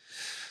 Wasn't it?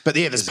 But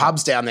yeah, there's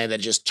pubs down there that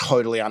are just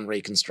totally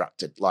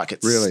unreconstructed. Like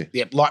it's really,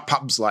 yeah, like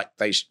pubs like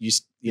they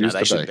used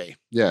they should be.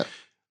 Yeah.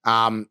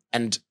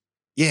 And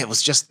yeah, it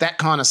was just that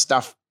kind of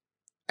stuff,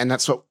 and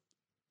that's what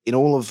in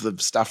all of the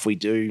stuff we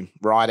do,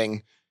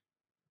 writing,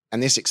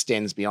 and this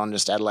extends beyond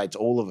just Adelaide to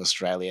all of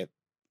Australia.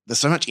 There's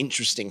so much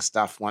interesting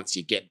stuff once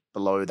you get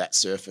below that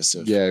surface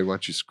of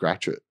once you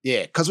scratch it.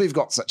 Yeah, because we've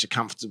got such a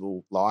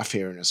comfortable life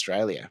here in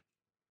Australia,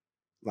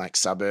 like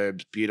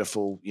suburbs,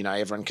 beautiful.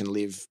 Everyone can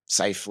live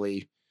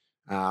safely.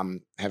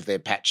 Have their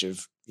patch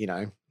of,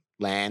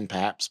 land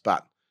perhaps,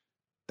 but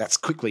that's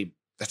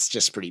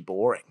just pretty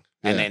boring.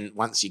 Yeah. And then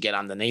once you get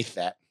underneath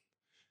that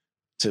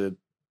to,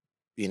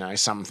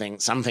 some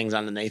things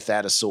underneath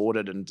that are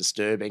sordid and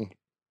disturbing.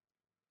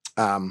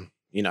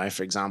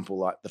 For example,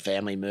 like the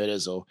family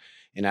murders or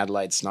in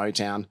Adelaide,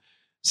 Snowtown,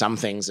 some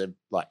things are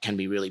can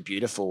be really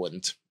beautiful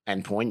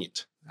and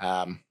poignant.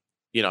 And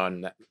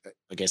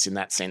I guess in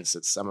that sense,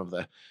 it's some of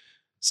the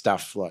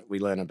stuff like we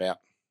learn about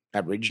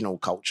Aboriginal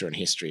culture and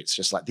history. It's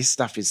just like this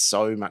stuff is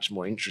so much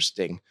more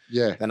interesting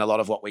than a lot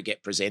of what we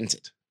get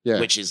presented,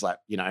 which is like,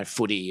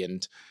 footy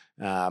and,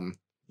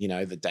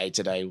 the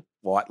day-to-day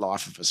white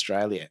life of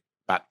Australia.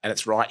 And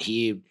it's right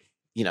here,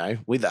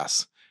 with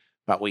us,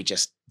 but we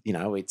just,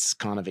 it's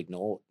kind of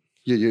ignored.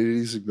 Yeah, it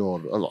is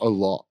ignored a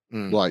lot.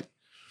 Like,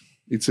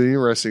 it's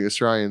interesting.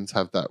 Australians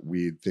have that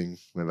weird thing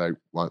where they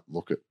won't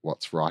look at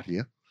what's right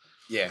here.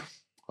 Yeah.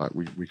 Like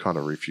we kind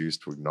of refuse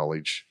to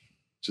acknowledge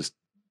just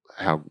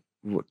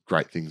what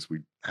great things we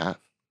have.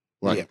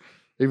 Like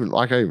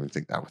I even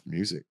think that with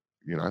music,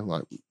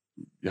 like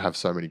you have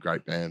so many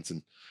great bands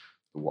and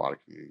the wider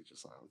community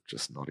just like, I'm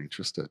just not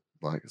interested.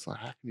 Like, it's like,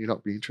 how can you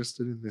not be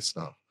interested in this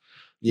stuff?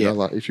 Yeah.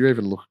 Like if you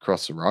even look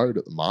across the road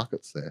at the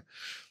markets there,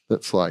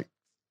 that's like,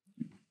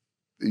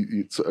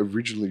 it's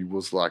originally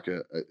was like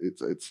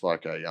it's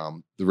like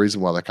a the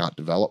reason why they can't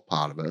develop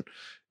part of it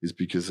is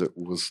because it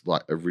was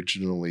like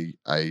originally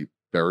a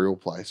burial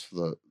place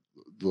for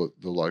the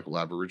local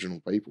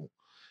Aboriginal people.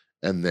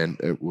 And then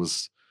it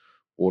was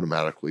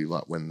automatically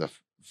like when the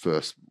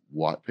first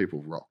white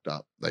people rocked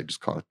up, they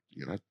just kind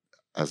of,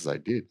 as they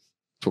did,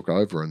 took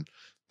over, and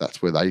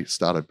that's where they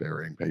started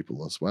burying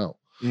people as well.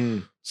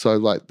 So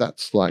like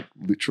that's like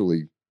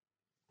literally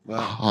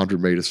 100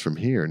 meters from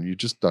here, and you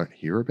just don't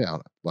hear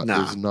about it. Like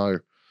there's no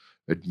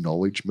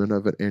acknowledgement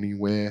of it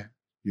anywhere.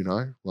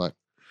 Like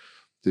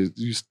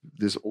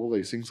there's all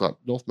these things. Like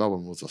North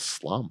Melbourne was a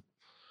slum,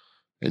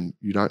 and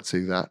you don't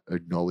see that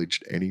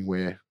acknowledged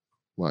anywhere.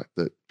 Like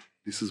that.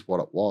 This is what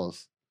it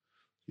was,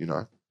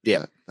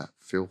 that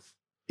filth.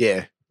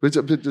 Yeah. But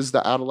does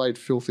the Adelaide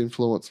filth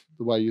influence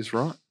the way you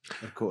write?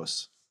 Of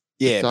course.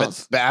 Yeah,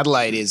 but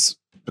Adelaide is,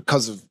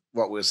 because of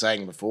what we were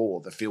saying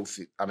before, the filth,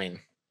 I mean,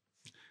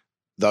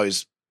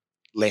 those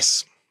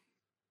less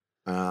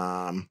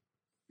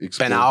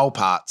banal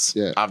parts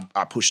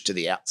are pushed to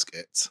the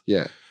outskirts.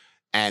 Yeah.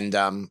 And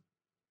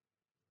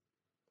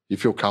you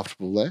feel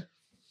comfortable there?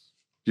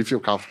 Do you feel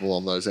comfortable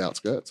on those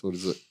outskirts? What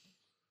is it?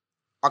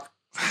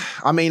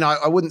 I mean,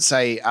 I wouldn't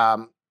say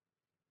I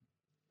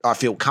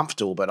feel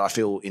comfortable, but I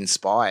feel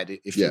inspired,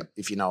 if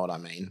you know what I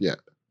mean. Yeah.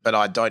 But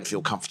I don't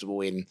feel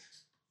comfortable in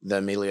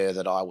the milieu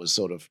that I was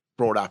sort of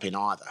brought up in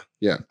either.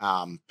 Yeah.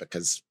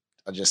 Because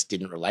I just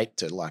didn't relate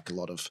to like a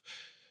lot of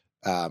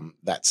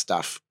that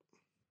stuff.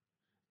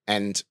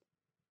 And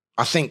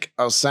I think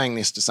I was saying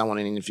this to someone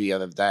in an interview the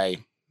other day,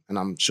 and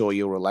I'm sure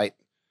you'll relate.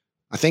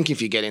 I think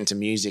if you get into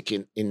music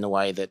in the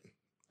way that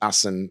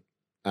us and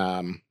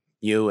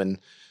you and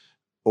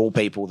all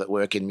people that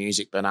work in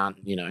music but aren't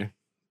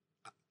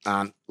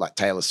like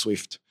Taylor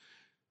Swift,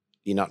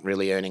 you're not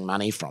really earning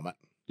money from it.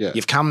 Yeah.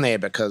 You've come there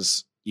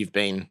because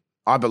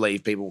I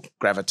believe people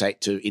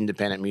gravitate to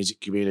independent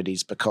music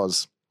communities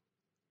because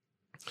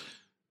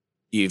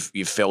you've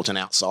felt an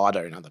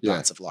outsider in other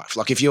parts of life.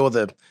 Like if you're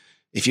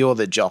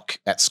the jock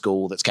at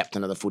school that's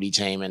captain of the footy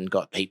team and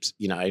got heaps,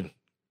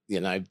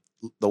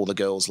 all the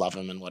girls love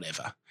him and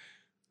whatever,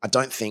 I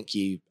don't think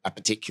you are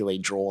particularly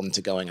drawn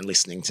to going and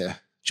listening to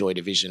Joy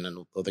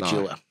Division or The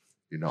Cure.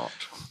 You're not.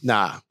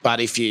 Nah, but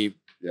if you,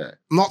 Yeah.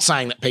 I'm not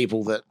saying that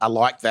people that are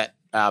like that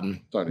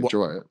Don't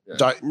enjoy it. Yeah.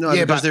 don't. No,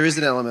 yeah, because but there is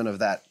an element of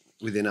that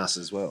within us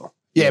as well.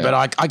 yeah, Yeah.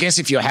 but I guess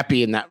if you're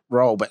happy in that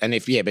role, but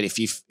if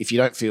you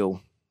don't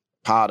feel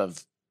part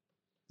of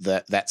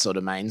that sort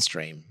of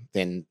mainstream,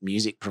 then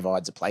music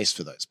provides a place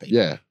for those people.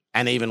 Yeah.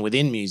 And even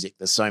within music,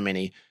 there's so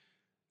many,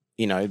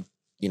 the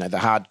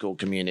hardcore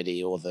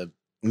community or the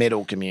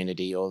metal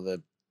community or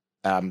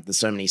there's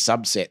so many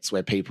subsets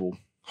where people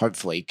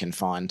hopefully can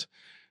find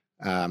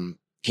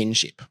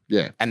kinship.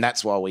 Yeah. And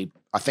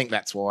I think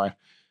that's why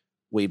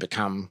we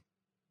become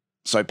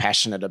so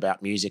passionate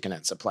about music, and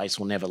it's a place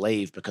we'll never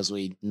leave because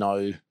we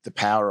know the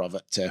power of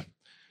it to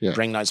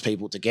bring those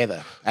people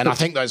together. And I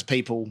think those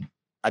people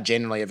are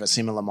generally of a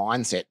similar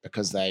mindset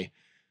because they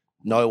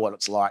know what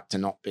it's like to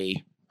not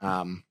be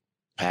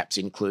perhaps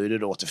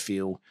included or to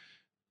feel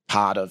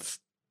part of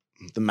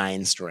the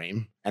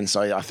mainstream. And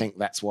so I think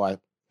that's why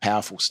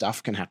powerful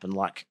stuff can happen,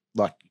 like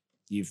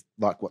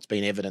what's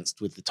been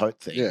evidenced with the tote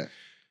thing.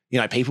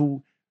 Yeah.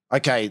 People,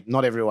 okay,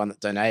 not everyone that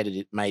donated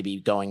it may be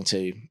going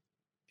to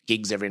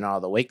gigs every night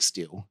of the week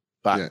still,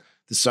 but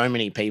there's so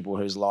many people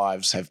whose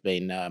lives have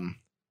been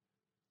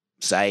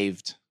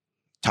saved,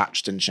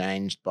 touched and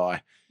changed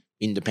by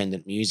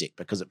independent music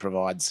because it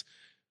provides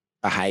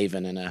a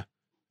haven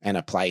and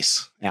a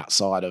place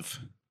outside of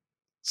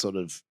sort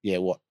of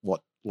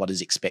what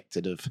is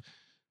expected of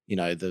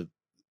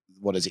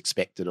what is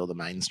expected or the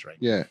mainstream.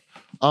 Yeah.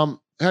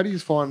 How do you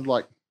find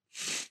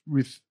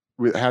with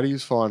how do you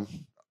find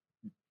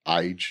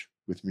age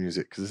with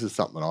music? Because this is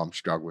something I'm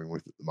struggling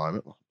with at the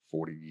moment. I'm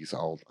 40 years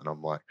old, and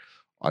I'm like,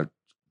 I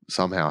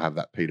somehow have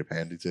that Peter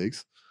Pan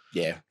disease.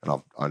 Yeah. And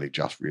I've only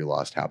just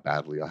realised how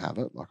badly I have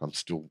it. Like I'm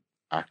still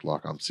act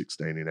like I'm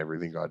 16 in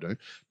everything I do.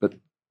 But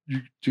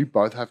do you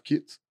both have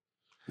kids?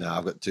 No,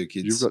 I've got 2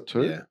 kids. You've got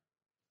 2? Yeah.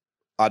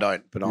 I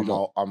don't, but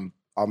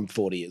I'm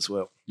 40 as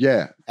well.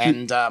 Yeah.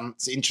 And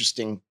it's an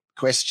interesting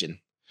question.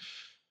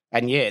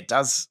 And yeah, it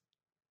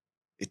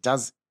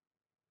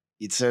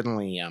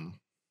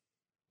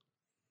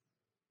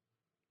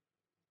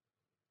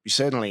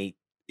certainly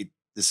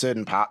there's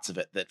certain parts of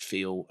it that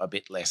feel a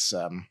bit less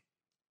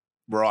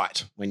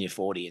right when you're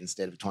 40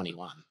 instead of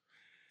 21.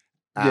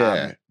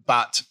 Yeah.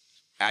 But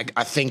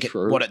I think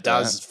what it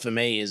does for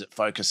me is it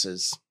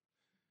focuses,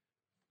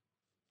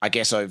 I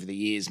guess over the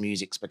years,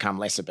 music's become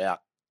less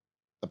about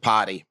the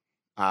party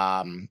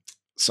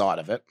side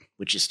of it,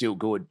 which is still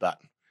good, but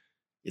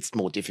it's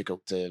more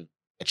difficult to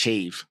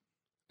achieve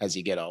as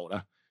you get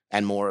older,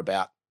 and more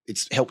about,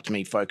 it's helped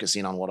me focus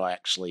in on what I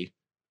actually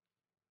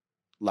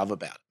love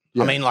about it.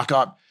 Yeah. I mean,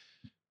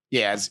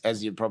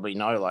 as you probably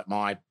know,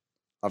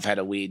 I've had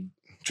a weird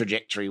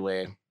trajectory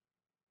where,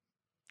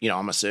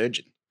 I'm a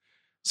surgeon.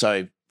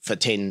 So for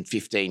 10,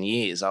 15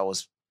 years, I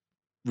was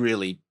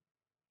really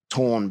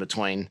torn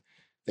between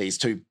these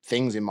two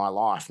things in my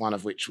life, one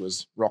of which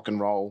was rock and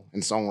roll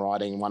and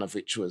songwriting, one of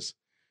which was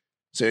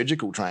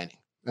surgical training.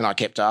 And I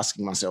kept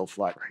asking myself,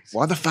 why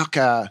the fuck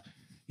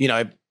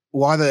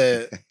why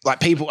the,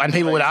 people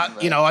would,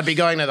 I'd be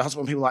going to the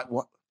hospital and people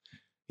what,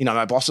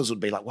 my bosses would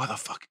be like, why the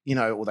fuck,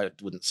 or they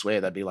wouldn't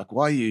swear. They'd be like,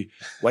 why are you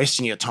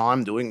wasting your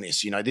time doing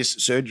this? This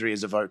surgery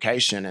is a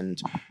vocation,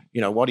 and,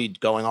 what are you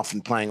going off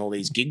and playing all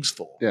these gigs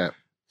for? Yeah.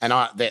 And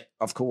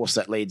of course,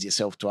 that leads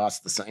yourself to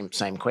ask the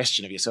same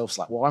question of yourself. It's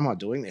like, why am I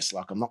doing this?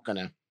 I'm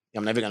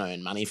never going to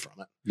earn money from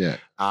it. Yeah.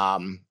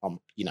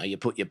 You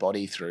put your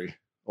body through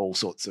all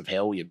sorts of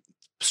hell. You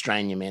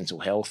strain your mental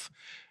health.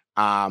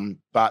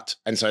 But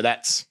as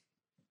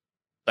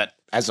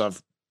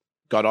I've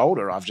got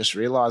older, I've just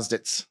realized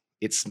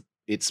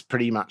it's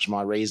pretty much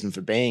my reason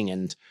for being,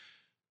 and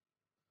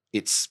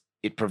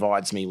it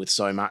provides me with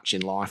so much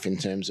in life in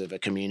terms of a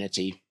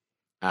community,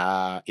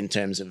 in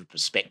terms of a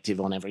perspective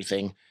on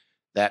everything,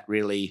 that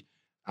really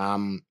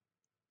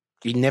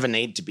you never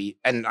need to be.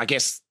 And I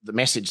guess the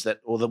message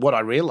what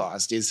I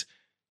realized is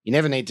you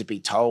never need to be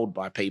told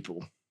by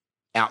people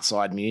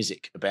outside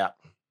music about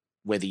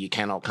whether you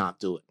can or can't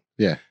do it.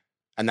 Yeah.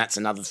 And that's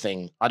another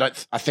thing. I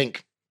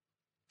think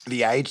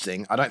the age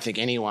thing, I don't think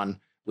anyone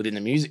within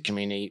the music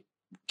community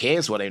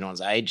cares what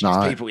anyone's age is.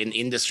 No. People in the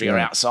industry or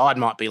outside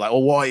might be like,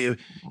 why are you,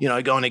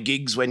 going to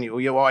gigs why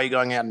are you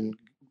going out and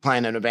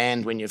playing in a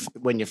band when you're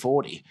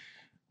 40?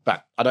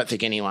 But I don't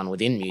think anyone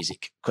within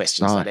music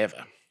questions that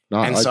ever. No,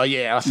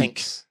 I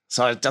think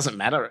so. It doesn't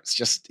matter. It's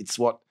just it's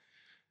what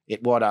you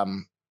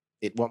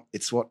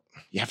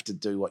have to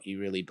do what you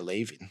really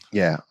believe in.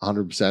 Yeah,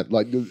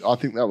 100%. I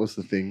think that was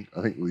the thing.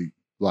 I think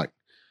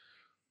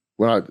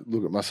when I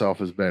look at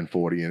myself as being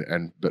 40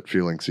 but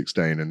feeling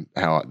 16, and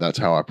that's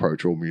how I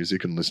approach all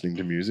music and listening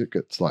to music.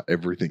 It's like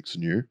everything's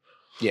new.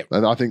 Yeah,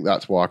 and I think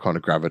that's why I kind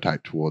of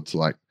gravitate towards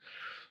I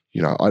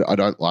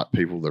don't like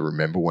people that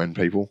remember when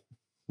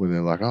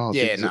they're like, oh,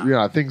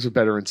 things were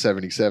better in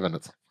 77.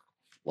 It's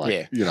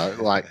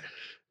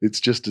it's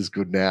just as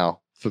good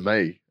now for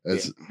me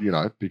as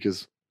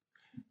because.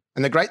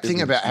 And the great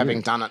thing about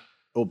having done it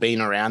or been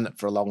around it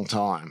for a long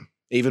time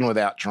even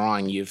without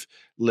trying, you've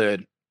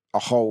learned a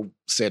whole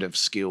set of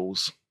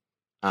skills,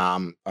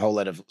 a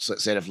whole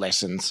set of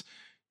lessons,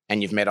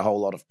 and you've met a whole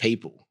lot of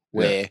people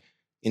where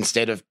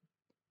instead of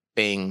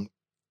being,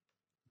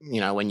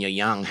 when you're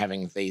young,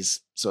 having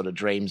these sort of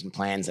dreams and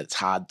plans that it's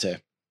hard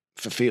to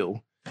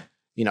fulfill,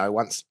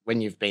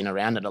 when you've been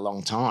around it a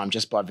long time,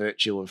 just by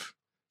virtue of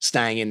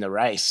staying in the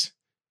race,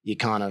 you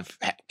kind of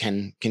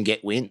can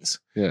get wins.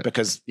 Yeah.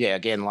 Because,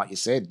 again, like you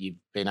said, you've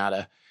been able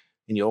to,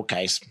 in your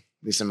case,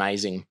 this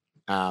amazing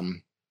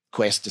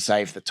quest to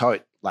save the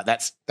tote. Like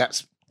that's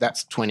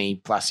 20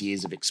 plus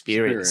years of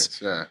experience.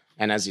 Yeah.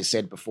 And as you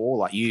said before,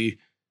 like you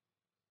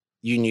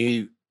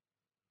knew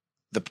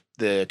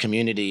the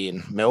community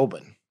in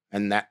Melbourne,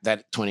 and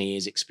that 20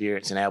 years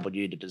experience enabled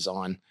you to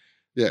design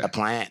a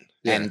plan.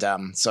 Yeah. And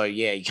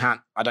you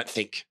can't, I don't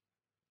think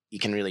you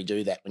can really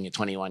do that when you're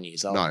 21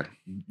 years old. No.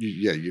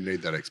 You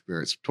need that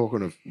experience.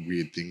 Talking of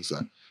weird things, though,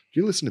 do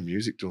you listen to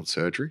music doing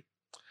surgery?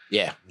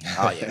 Yeah.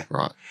 Oh, yeah.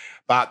 Right.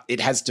 But it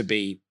has to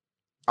be,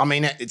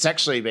 it's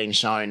actually been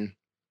shown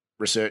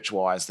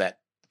research-wise that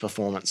the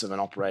performance of an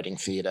operating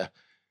theatre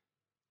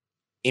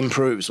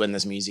improves when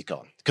there's music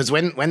on. Because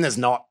when there's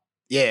not,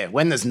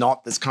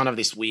 there's kind of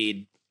this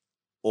weird,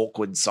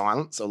 awkward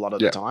silence a lot of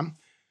the time.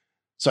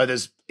 So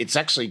it's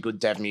actually good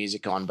to have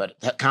music on, but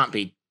it can't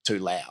be too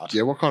loud.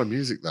 Yeah, what kind of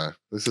music, though?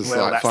 This is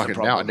that's fucking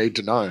now I need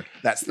to know.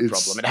 That's the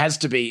problem. It has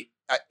to be,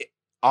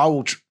 I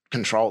will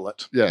control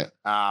it. Yeah.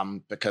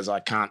 Because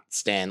I can't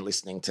stand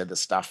listening to the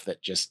stuff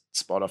that just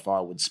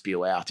Spotify would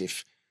spew out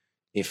if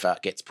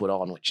it gets put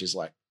on, which is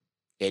like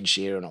Ed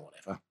Sheeran or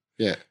whatever.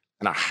 Yeah.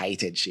 And I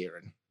hate Ed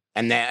Sheeran.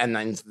 And then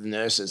the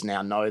nurses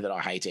now know that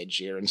I hate Ed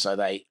Sheeran, so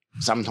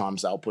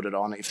sometimes they'll put it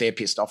on. If they're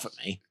pissed off at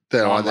me,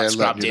 they're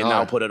scrubbed in,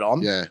 they'll put it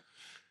on. Yeah.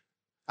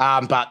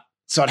 But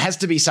so it has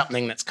to be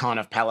something that's kind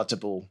of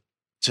palatable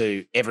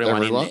to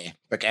everyone in there.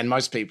 And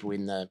most people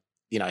in the,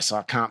 so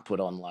I can't put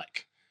on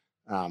like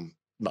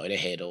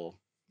Motorhead or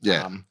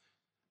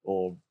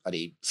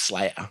bloody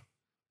Slayer.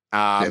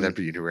 That'd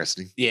be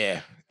interesting.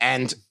 Yeah.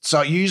 And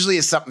so it usually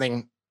is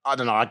something, I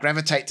don't know, I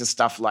gravitate to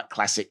stuff like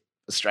classic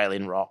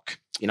Australian rock.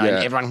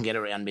 Everyone can get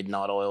around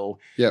Midnight Oil.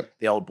 Yep.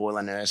 The old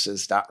boiler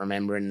nurses start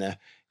remembering the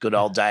good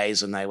old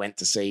days when they went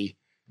to see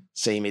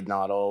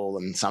Midnight Oil,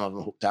 and some of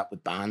them hooked up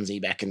with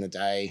Barnsey back in the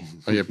day.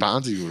 Oh yeah,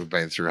 Barnsey would have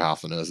been through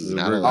half the nurses in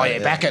Adelaide. Oh yeah,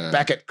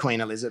 back at Queen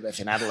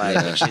Elizabeth in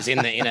Adelaide, which is in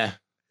the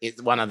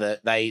it's one of the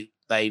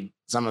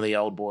some of the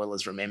old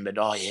boilers remembered.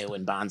 Oh yeah,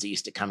 when Barnsey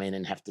used to come in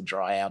and have to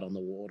dry out on the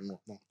ward and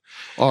whatnot.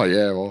 Oh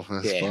yeah, well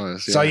I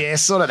suppose. Yeah. So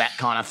sort of that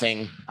kind of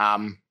thing.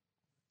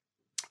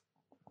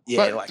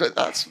 But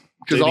that's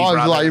because I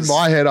was like in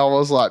my head, I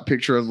was like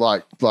picturing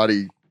like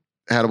bloody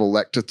Hannibal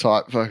Lecter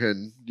type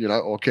fucking,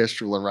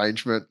 orchestral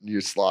arrangement, and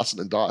you're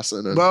slicing and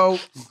dicing. And well,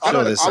 I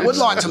would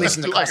like to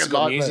listen to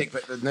classical music,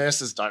 but the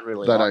nurses don't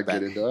really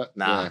get into it.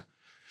 Nah. Yeah.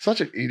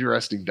 Such an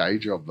interesting day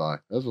job, though.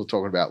 As we're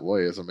talking about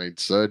lawyers,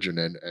 surgeon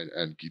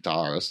and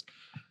guitarist.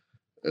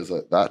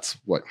 That's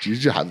what you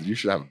should have. You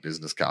should have a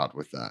business card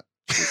with that.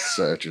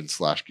 Surgeon /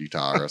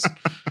 guitarist.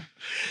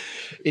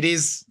 It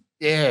is,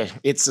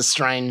 it's a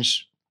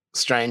strange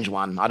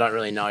one. I don't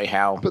really know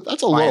how. But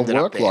that's a lot of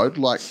workload.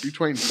 Like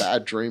between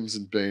Bad Dreams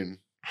and being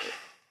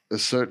a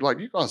surgeon, like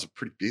you guys are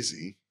pretty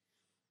busy.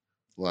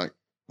 Like,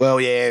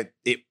 well, yeah.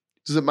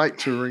 Does it make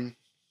touring?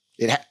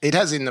 It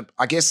has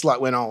I guess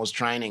like when I was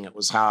training, it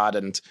was hard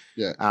and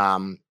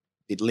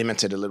it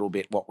limited a little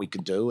bit what we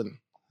could do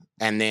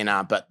and then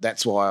but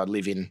that's why I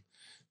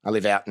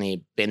live out near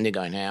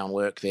Bendigo now and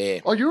work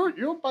there. Oh,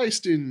 you're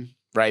based in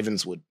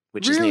Ravenswood,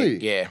 which really?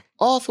 is near.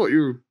 Oh, I thought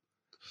you were.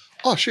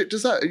 Oh shit!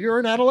 You're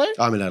in Adelaide?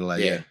 I'm in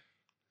Adelaide. Yeah.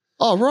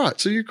 Oh right,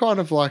 so you kind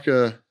of like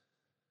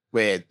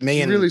where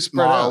me and really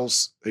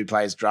Miles, who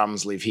plays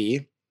drums, live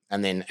here,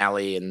 and then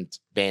Ali and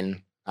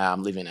Ben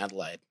live in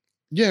Adelaide.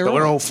 Yeah, but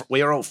right.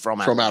 we're all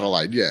from Adelaide. From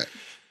Adelaide, yeah.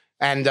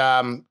 And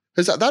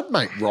does that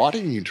make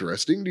writing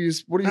interesting?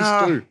 What do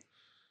you do?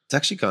 It's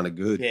actually kind of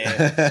good.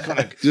 Yeah, it's kind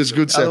of there's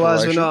good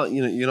separation. Otherwise,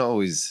 you're not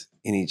always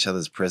in each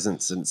other's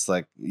presence, and it's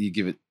like you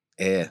give it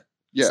air.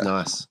 Yeah, it's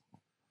nice.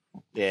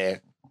 Yeah.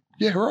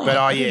 Yeah, right.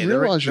 But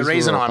the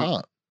reason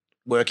I'm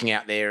working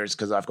out there is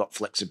because I've got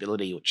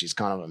flexibility, which is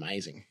kind of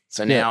amazing.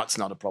 So now it's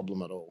not a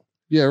problem at all.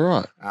 Yeah,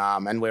 right.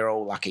 And we're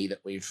all lucky that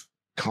we've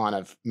kind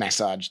of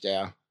massaged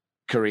our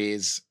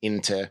careers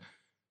into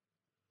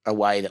a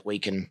way that we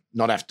can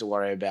not have to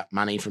worry about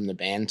money from the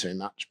band too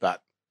much,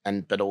 but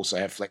also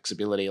have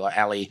flexibility. Like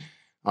Ali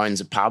owns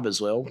a pub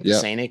as well,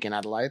 Scenic in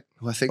Adelaide.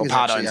 Well, I think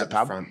Part owns a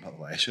pub. Front, by the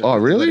way. Oh,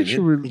 really?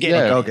 We'll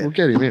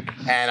get him in.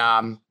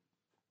 And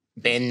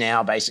Ben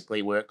now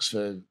basically works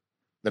for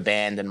the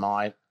band and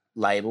my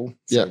label,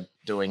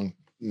 doing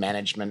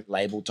management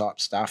label type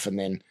stuff, and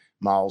then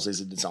Miles is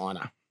a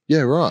designer.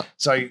 Yeah, right.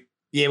 So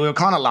we were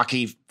kind of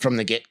lucky from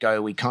the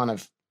get-go. We kind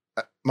of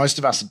most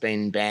of us had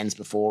been in bands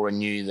before and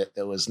knew that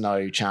there was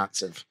no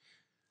chance of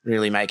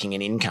really making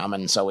an income,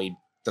 and so we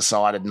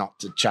decided not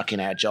to chuck in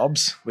our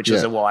jobs, which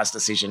was a wise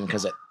decision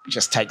because it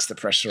just takes the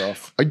pressure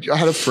off. I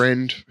had a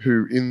friend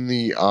who in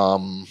the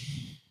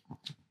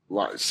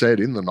like said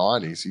in the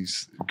 90s,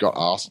 he's got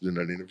asked in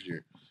an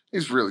interview.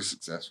 He's really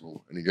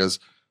successful. And he goes,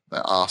 they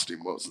asked him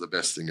what's the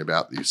best thing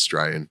about the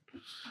Australian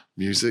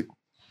music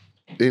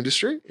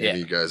industry. And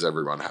he goes,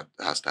 everyone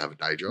has to have a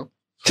day job.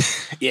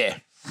 Yeah.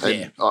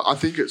 And I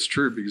think it's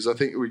true because I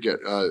think we get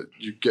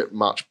you get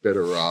much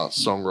better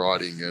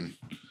songwriting, and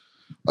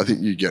I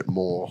think you get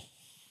more,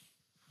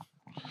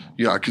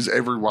 because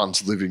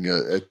everyone's living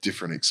a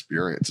different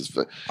experiences.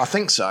 I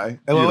think so.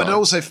 Well, it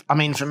also, I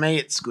mean, for me,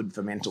 it's good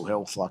for mental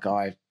health. Like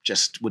I'm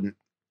just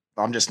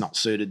not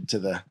suited to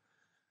the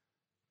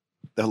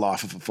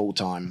life of a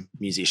full-time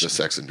musician. The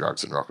sex and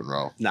drugs and rock and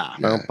roll. Nah,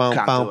 Can't do it.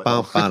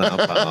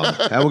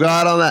 Have a go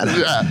out on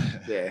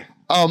that. Yeah.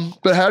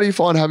 But how do you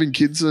find having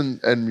kids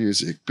and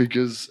music?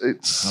 Because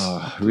it's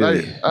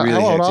really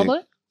how old are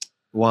they?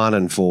 1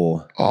 and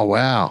 4. Oh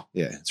wow.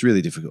 Yeah, it's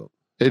really difficult.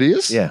 It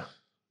is? Yeah.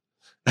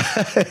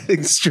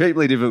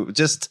 Extremely difficult.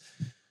 Just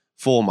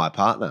for my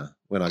partner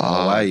when I go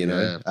away,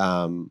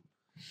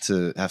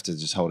 to have to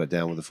just hold it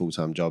down with a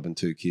full-time job and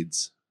 2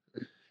 kids.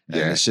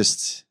 And it's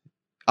just,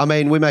 I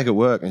mean, we make it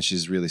work and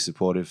she's really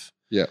supportive.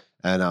 Yeah.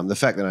 And the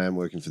fact that I am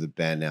working for the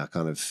band now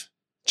kind of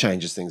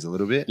changes things a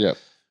little bit. Yeah.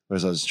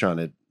 Whereas I was trying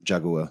to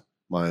juggle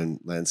my own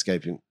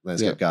landscape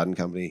garden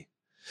company,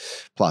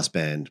 plus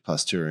band,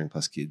 plus touring,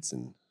 plus kids.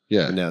 And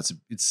now it's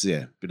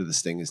a bit of the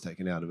sting is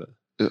taken out of it.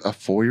 A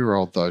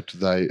 4-year-old though,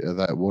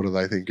 what do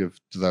they think of?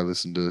 Do they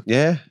listen to?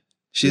 Yeah.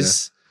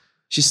 She's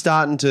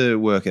starting to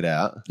work it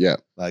out. Yeah.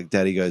 Like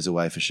daddy goes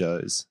away for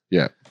shows.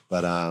 Yeah.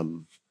 But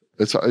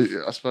it's,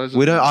 I suppose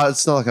we don't.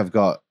 It's not like I've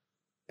got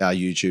our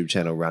YouTube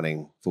channel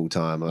running full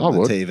time on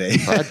the TV.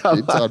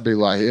 I'd be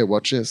like, here,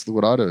 watch this.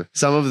 Look what I do.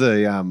 Some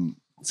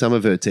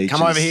of her teachers.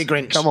 Come over here,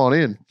 Grinch. Come on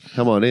in.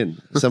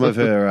 Some of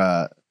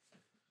her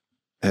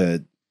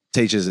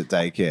teachers at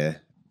daycare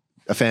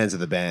are fans of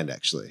the band,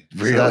 actually.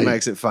 Really? So that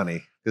makes it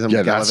funny because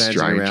I'm gallivanting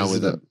strange, around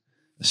with a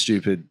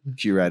stupid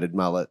curated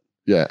mullet.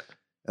 Yeah.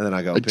 And then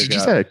I go and pick Did you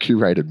up. say a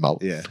curated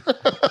mullet? Yeah.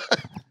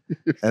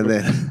 And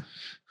then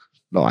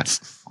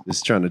nice.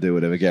 just trying to do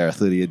whatever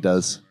Gareth Lydiard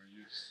does.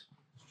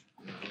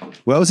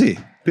 Where was he?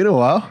 Been a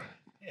while.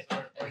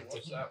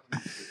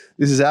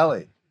 This is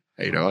Ali.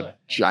 How you doing?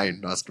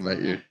 Shane, nice to meet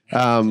you.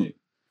 And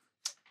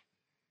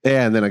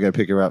then I go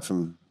pick her up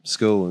from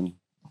school, and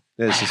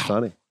it's just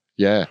funny.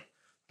 Yeah,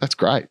 that's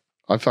great.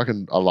 I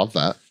love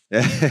that.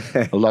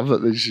 I love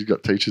that she's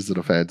got teachers that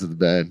are fans of the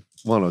band.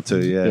 1 or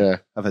 2, yeah. Yeah.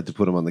 I've had to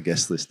put them on the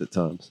guest list at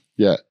times.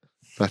 Yeah,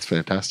 that's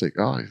fantastic.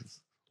 Oh, it's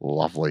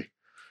lovely.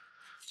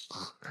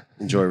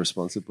 Enjoy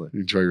responsibly.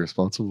 Enjoy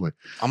responsibly.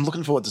 I'm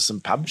looking forward to some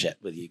pub chat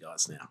with you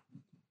guys now.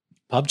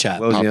 Pub chat.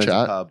 Pub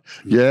chat. Pub.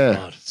 Yeah,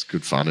 God. it's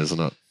good fun, isn't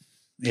it?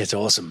 Yeah, it's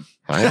awesome.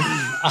 Hey? When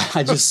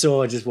I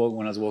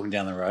was walking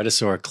down the road, I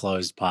saw a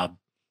closed pub.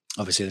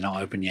 Obviously, they're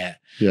not open yet.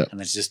 Yeah. And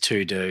there's just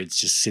 2 dudes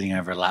just sitting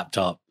over a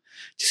laptop,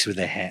 just with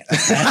their hands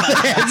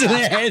in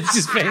their heads,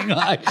 just being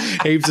like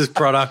heaps of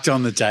product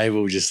on the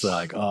table, just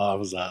like, I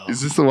was like,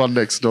 Is this the one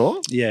next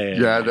door?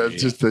 Yeah. They're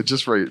just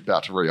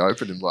about to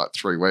reopen in like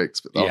 3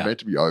 weeks, but they were meant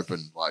to be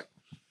open like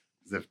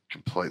they've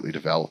completely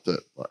developed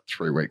it like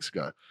 3 weeks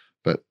ago.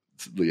 But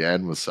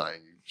Leanne was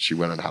saying she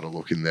went and had a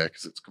look in there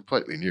because it's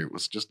completely new. It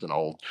was just it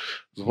was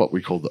what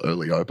we call the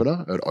early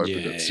opener. It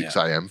opened at 6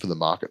 a.m. for the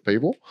market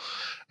people.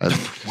 And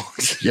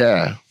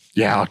yeah,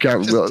 okay.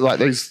 Like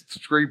these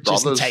 3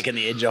 brothers. Just taking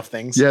the edge off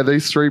things. Yeah,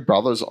 these 3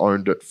 brothers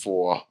owned it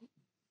for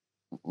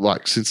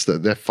like since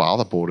their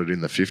father bought it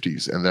in the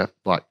 50s, and they're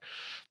not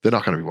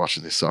going to be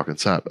watching this, so I can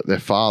say it, but their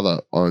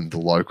father owned the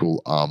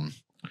local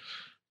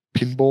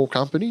pinball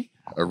company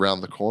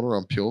around the corner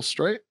on Peel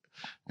Street,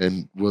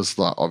 and was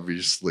like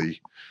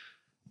obviously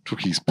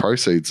took his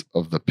proceeds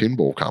of the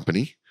pinball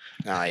company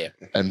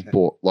and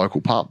bought local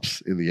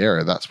pubs in the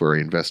area. That's where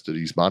he invested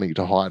his money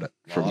to hide it.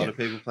 A lot of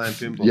people playing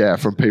pinball. Yeah,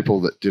 from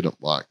people that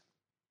didn't like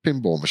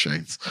pinball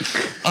machines.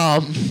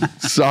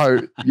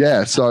 So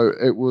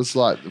it was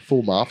like the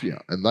full mafia,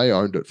 and they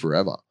owned it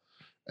forever.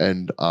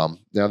 And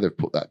now they've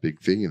put that big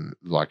thing in,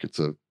 like it's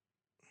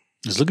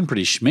looking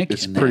pretty schmick.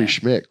 It's pretty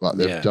schmick. Like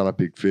they've done a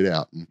big fit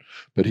out,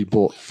 but he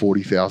bought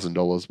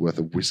 $40,000 worth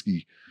of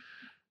whiskey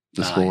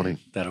this morning,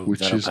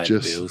 which is pay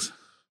just the bills.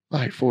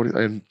 Mate, 40,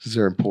 and because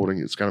they're importing,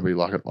 it's going to be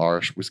like an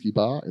Irish whiskey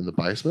bar in the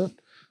basement,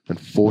 and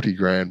 40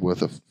 grand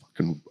worth of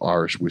fucking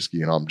Irish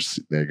whiskey, and I'm just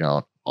sitting there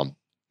going, I'm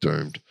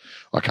doomed.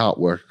 I can't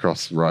work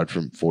across the road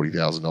from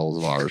 $40,000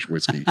 of Irish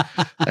whiskey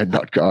and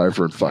not go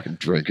over and fucking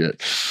drink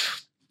it.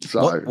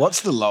 So,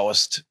 what's the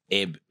lowest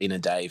ebb in a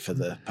day for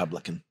the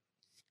publican?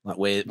 Like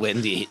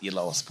when do you hit your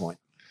lowest point?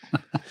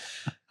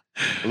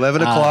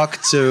 11 o'clock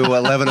to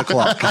 11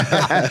 o'clock.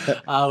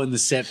 When the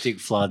septic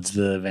floods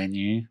the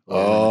venue. Or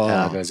when the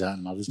power goes out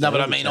and others. No,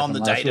 but I mean on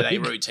the day-to-day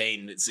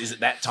routine, is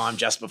it that time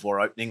just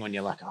before opening when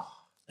you're like,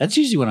 That's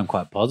usually when I'm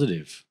quite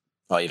positive.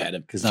 Oh, you've had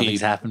because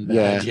nothing's happened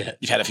bad yet.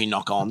 You've had a few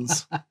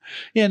knock-ons.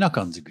 Yeah,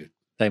 knock-ons are good.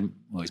 They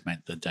always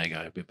make the day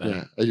go a bit better.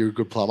 Yeah. Are you a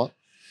good plumber?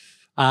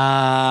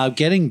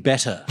 Getting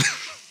better.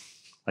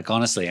 Like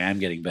honestly, I am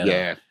getting better.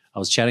 Yeah. I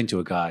was chatting to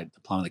a guy,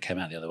 the plumber that came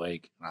out the other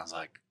week, and I was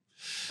like,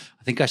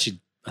 I think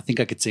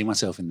I could see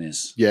myself in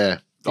this. Yeah.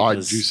 Do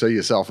because- you see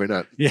yourself in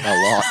it Yeah. a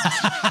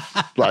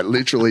lot? Like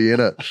literally in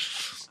it.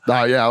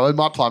 No, yeah, with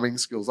my plumbing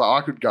skills,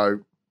 like, I could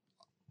go,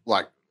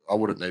 like, I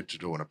wouldn't need to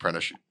do an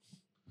apprenticeship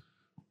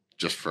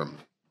just from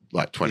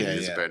like 20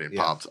 years of being in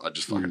pubs. I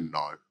just fucking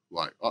know,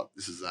 like, oh,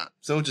 this is that.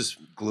 It's all just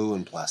glue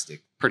and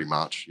plastic. Pretty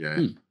much, yeah.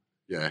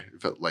 Yeah,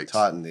 if it leaks,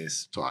 Tighten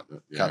this. tighten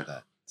it. Yeah. Cut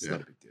that. It's Yeah.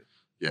 not a big deal.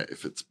 Yeah,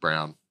 if it's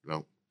brown,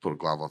 well, put a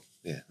glove on.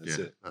 Yeah, that's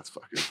it. That's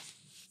fucking.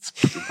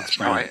 That's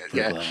Right, right. put a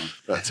Yeah, glove on.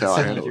 that's how I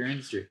Same handle with it. your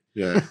industry.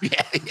 Yeah,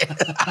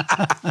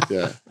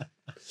 yeah.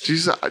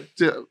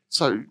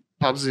 So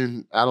pubs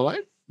in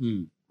Adelaide,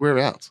 Hmm.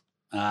 whereabouts?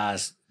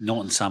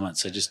 Norton Summit,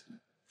 so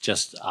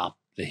just up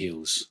the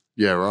hills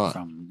Yeah, right.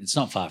 from. It's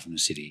not far from the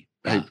city.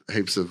 but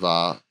Heaps of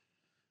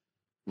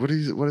what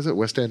is it?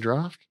 West End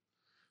Draft?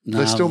 Do no,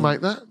 they still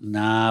make that?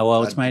 No,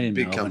 well, it's That made in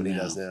big Melbourne company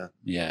now. does now.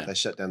 Yeah, They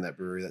shut down that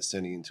brewery that's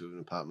turning into an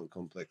apartment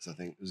complex. I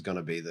think it was going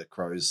to be the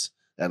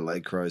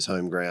Adelaide Crows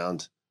home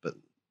ground, but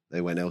they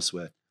went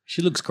elsewhere.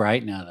 she looks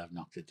great now. They've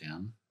knocked it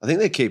down. I think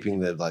they're keeping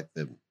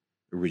the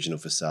original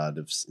facade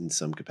in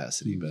some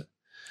capacity, but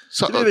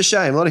So it's a bit of a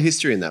shame. A lot of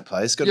history in that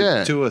place. Got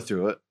Yeah. a tour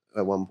through it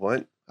at one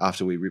point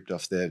after we ripped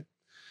off their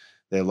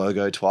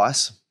logo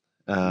twice.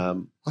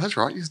 oh, that's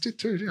right. You did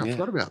too. Yeah, I Yeah.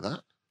 forgot about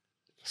that.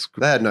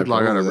 They had no Good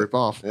logo problem to with rip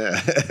off. it.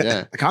 Yeah.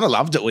 Yeah. I kind of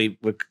loved it. We're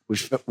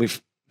a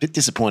bit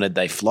disappointed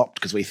they flopped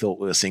because we thought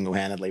we were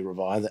single-handedly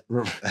reviving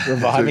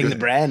the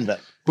brand, but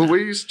But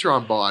we used to try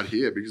and buy it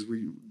here because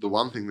the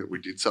one thing that we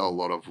did sell a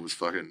lot of was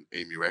fucking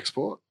emu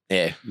export,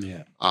 yeah,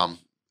 Yeah,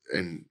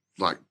 and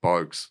like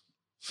Bogues.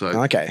 So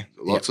okay.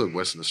 lots of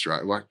Western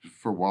Australia. Like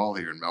for a while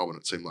here in Melbourne,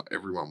 it seemed like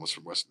everyone was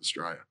from Western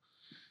Australia.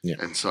 Yeah.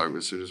 And so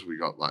as soon as we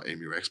got like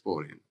emu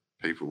export in,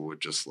 people were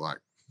just like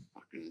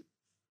fucking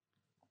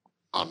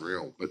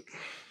unreal. But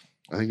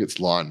I think it's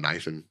Lion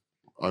Nathan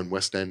own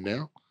West End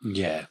now.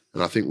 yeah.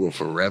 And I think we're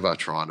forever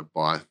trying to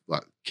buy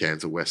like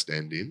cans of West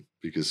End in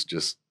because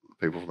just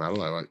people from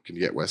Adelaide are like, can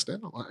you get West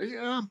End? I'm like,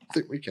 yeah, I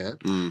think we can.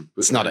 Mm.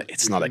 But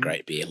It's not a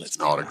great beer. It's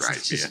not a great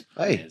It's beer. just-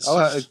 Hey,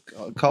 it's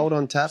cold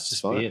on tap it's is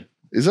just fine. beer.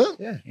 Is it?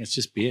 Yeah. It's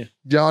just beer.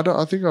 Yeah,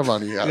 I think I've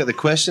only You got the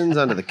questions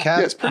under the cap.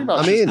 yeah, it's pretty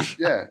much I'm in. just-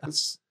 Yeah,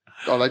 it's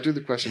they do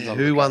the questions. on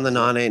Who won the cap.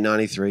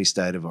 1993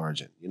 State of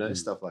Origin? You know,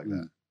 stuff like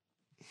that.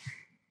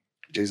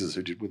 Jesus,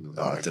 who did win the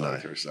Oh, I dunno.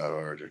 1993 State of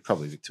Origin?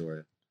 Probably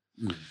Victoria.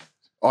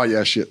 Oh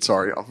yeah, shit.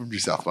 Sorry, I'm from New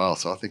South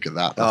Wales, so I think of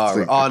that. Oh,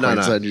 Think no, of no.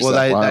 Queensland, New Well,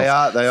 South they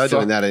Wales. are So-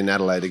 doing that in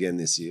Adelaide again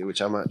this year,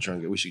 which I might try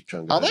and get. We should try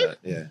and go Are to they? that.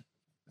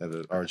 Yeah, have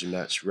an Origin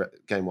match,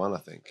 game one, I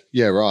think.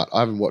 Yeah, right. I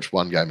haven't watched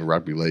one game of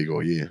rugby league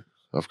all year.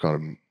 I've kind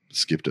of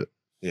skipped it.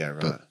 Yeah,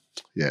 right. But-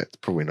 Yeah, it's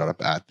probably not a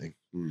bad thing.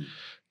 Mm.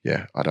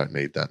 Yeah, I don't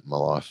need that in my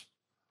life.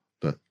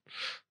 But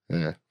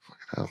yeah,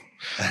 fucking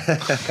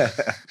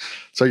hell.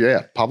 So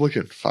yeah,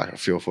 publican. Fuck, I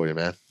feel for you,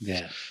 man.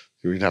 Yeah,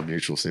 We can have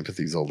mutual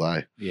sympathies all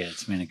day. yeah.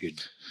 It's been a good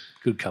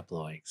couple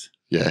of weeks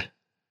Yeah,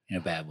 in a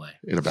bad way.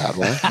 in a bad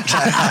way.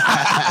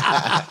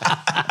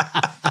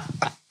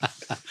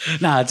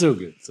 No, it's all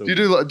good. It's all do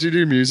good. you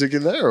do music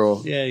in there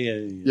or? Yeah.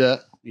 Yeah,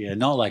 Yeah,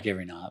 not like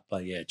every night,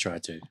 but yeah, try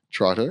to.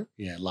 try to.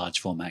 Yeah, large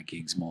format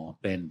gigs more.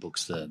 Ben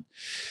books the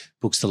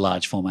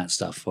large format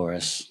stuff for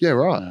us. Yeah,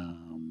 right.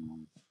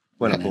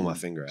 when I and pull then my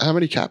finger out. How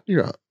many cap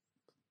you got?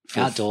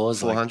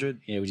 Outdoors, like,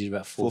 400. yeah, we did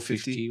about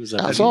 450. 450. Was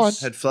that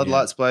Outside? Had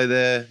floodlights play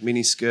there,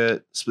 mini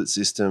skirt, split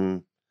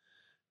system,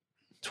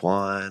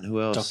 Twine.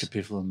 Who else? Dr.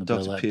 Piffle and the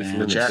Dr. Burlap Piffle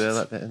Band. and the Chats.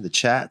 Burlap Band. The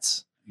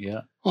Chats.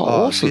 Yeah, Oh,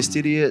 awesome. Pissed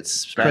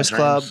Idiots. Bad Press Dreams.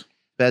 Club.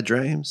 Bad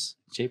Dreams.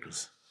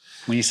 cheapers.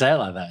 When you say it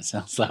like that, it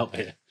sounds like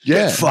we're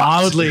Yeah,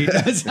 mildly.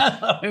 It sounds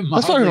like we're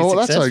that's fucking. mildly That's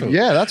like, successful.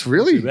 yeah, that's Not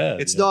really. too bad,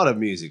 It's yeah. not a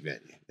music venue.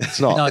 It's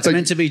not. No, it's like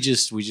meant to be we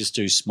just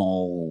do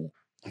small,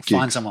 gigs.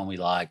 find someone we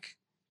like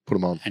Put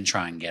them on. and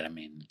try and get them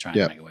in, try and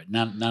Yeah. make it work.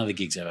 None of the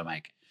gigs ever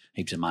make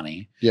heaps of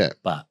money. Yeah.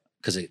 But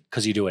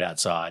because you do it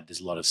outside,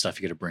 there's a lot of stuff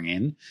you got to bring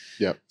in.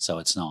 Yep. So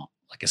it's not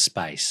like a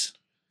space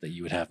that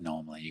you would have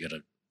normally. You got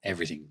to,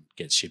 everything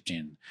gets shipped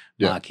in.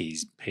 Yeah.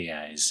 Marquees,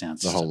 PAs, sound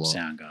The whole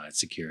system, lot. sound guides,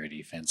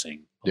 security,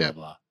 fencing, blah, Yeah.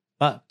 blah, blah.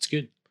 But it's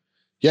good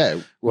Yeah.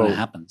 when Well, it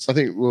happens. I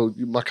think.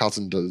 My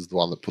cousin does the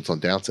one that puts on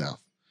Down South.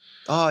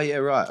 Oh, yeah,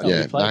 right. Oh, we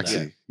yeah, played Maxi.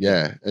 that.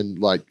 Yeah, and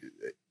like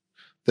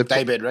they've put,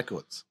 Daybed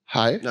Records.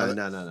 hey. No.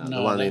 The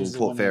No, one that in was the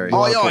Port one Fairy. in- Oh,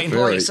 Port yeah, in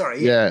Fairy. Port-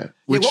 sorry, Yeah.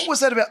 Which, yeah, what was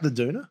that about the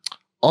Doona?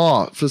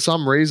 Oh, for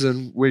some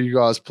reason, where you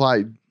guys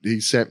played, he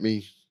sent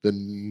me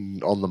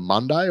on the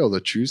Monday or the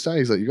Tuesday.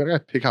 He's like, "You got to go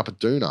pick up a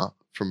doona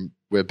from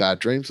where Bad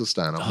Dreams was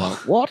staying." I'm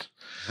like, "What?"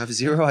 I have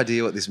zero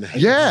idea what this means.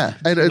 Yeah,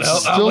 and it's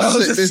still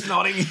sitting.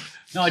 nodding.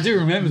 No, I do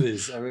remember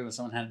this. I remember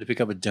someone had to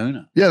pick up a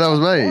doona. Yeah, that was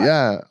me.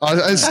 Yeah,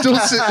 it's still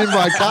sitting in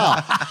my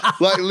car,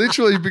 like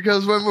literally,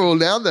 because when we were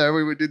down there,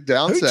 we did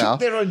Down Who took South.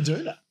 their own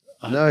Doona?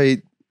 No,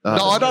 he.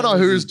 No, I don't know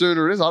whose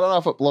doona it is. I don't know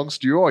if it belongs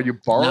to you or you No,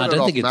 I borrowed it don't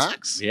off think it's-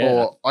 Max, yeah.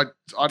 or I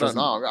don't Doesn't-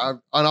 know.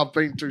 And I've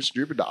been too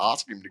stupid to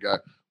ask him to go.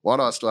 Why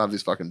do I still have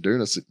this fucking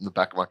doona sitting in the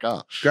back of my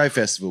car? Great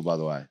festival, by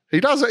the way. He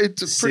does it.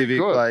 It's pretty Civic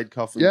good. played,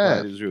 Coffin Yeah.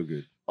 played. It was real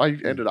good. I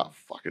ended up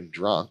fucking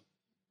drunk.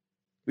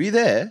 Were you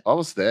there? I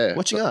was there.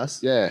 Watching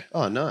us? Yeah,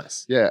 Oh,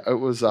 nice. yeah. It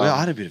was. Well, I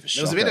had a bit of a There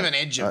shock. was a bit of an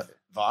edge of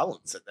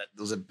violence. It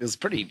was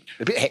pretty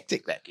a bit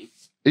hectic, that gig.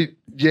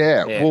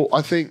 Yeah. Yeah. Well,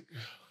 I think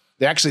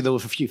There were a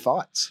few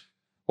fights.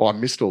 I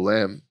missed all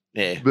them.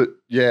 Yeah. But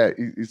yeah,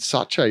 it's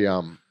such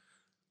a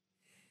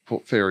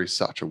Port Fairy's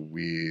such a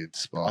weird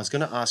spot. I was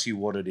going to ask you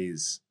what it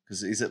is,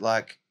 because is it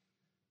like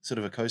sort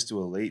of a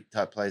coastal elite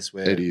type place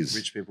where It is.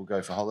 rich people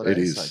go for holidays,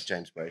 It is. like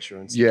James Brayshaw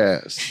and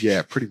stuff?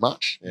 Yeah, pretty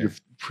much. Yeah.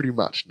 You've pretty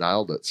much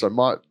nailed it. So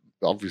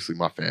obviously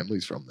my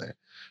family's from there.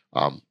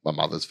 My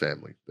mother's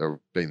family. They've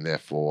been there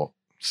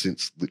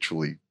since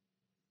literally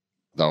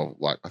they were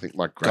like, I think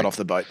my Got off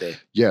the boat there.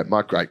 Yeah,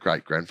 my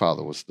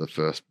great-great-grandfather was the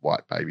first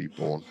white baby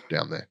born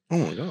down there. Oh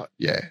my God.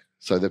 Yeah.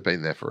 So they've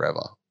been there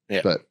forever.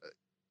 Yeah. But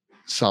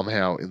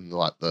somehow in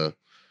like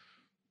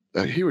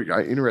here we go,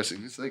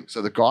 interesting this thing.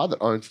 So the guy that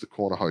owns the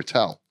Corner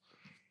Hotel,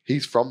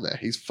 he's from there.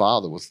 His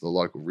father was the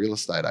local real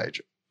estate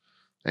agent.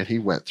 And he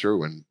went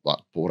through and like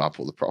bought up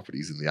all the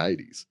properties in the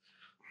 80s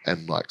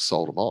and like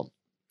sold them on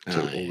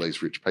to all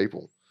these rich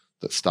people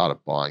that started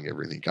buying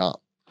everything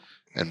up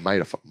and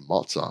made a fucking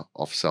mozza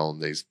off selling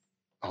these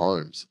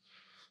homes.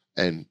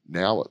 And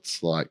now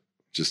it's like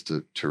just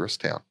a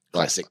tourist town.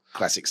 Like,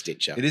 Classic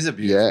stitcher. It is a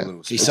beautiful Yeah.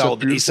 little He spot.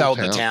 sold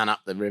town. the town up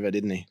the river,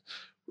 didn't he?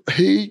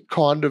 he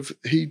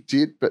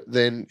did, but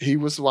then he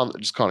was the one that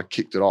just kind of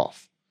kicked it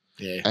off.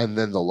 Yeah. And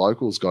then the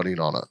locals got in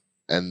on it.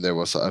 And there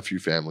was a few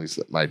families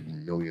that made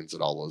millions of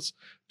dollars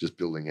just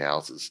building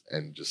houses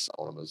and just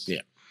selling them as,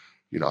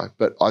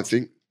 But I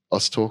think I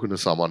was talking to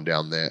someone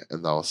down there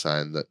and they were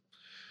saying that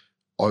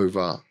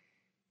over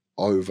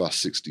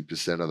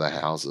 60% of the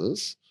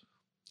houses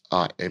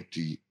are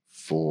empty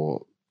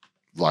for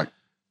like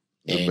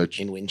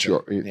in winter.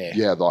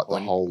 Yeah, like the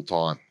whole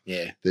time.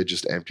 Yeah. They're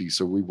just empty.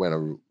 So we went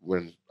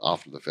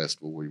after the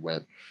festival, we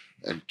went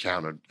and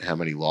counted how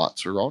many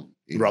lights were on.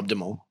 Robbed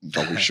them all.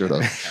 Probably should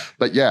have.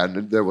 But yeah,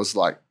 and there was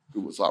like, it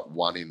was like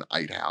 1 in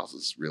 8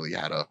 houses really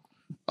had a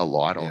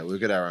light on. Yeah, we've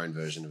got our own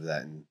version of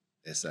that in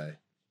SA,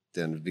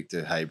 down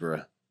Victor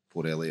Hayborough,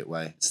 Port Elliot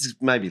Way. It's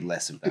maybe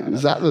less of that.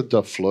 Is that the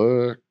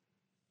Flurio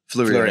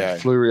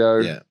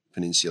Yeah,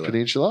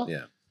 Peninsula.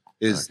 Yeah.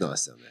 It is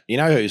nice down there. You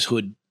know whose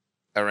hood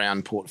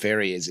around Port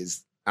Fairy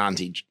is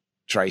Auntie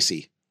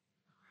Tracy.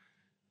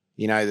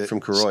 You know that From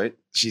Koroit.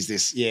 she's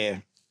this. Yeah,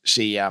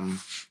 she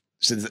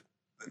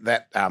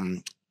that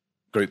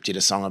group did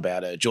a song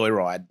about a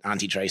joyride.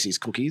 Auntie Tracy's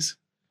cookies.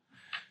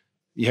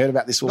 You heard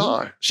about this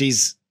woman? No.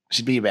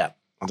 She'd be about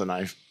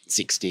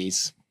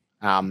 60s.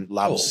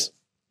 Loves.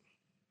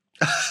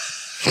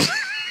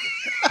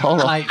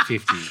 Hold on. Late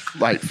 50s.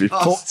 Late 50s.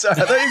 Oh,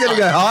 sorry, I thought you were going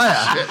to go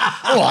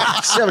higher.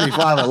 What?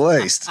 75 at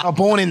least. Oh,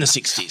 born in the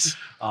 60s.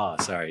 Oh,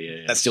 sorry.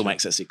 Yeah. That still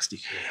makes her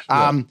 60.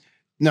 No,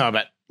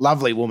 but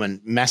lovely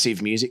woman,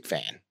 massive music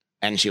fan.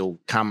 And she'll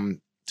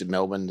come to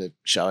Melbourne to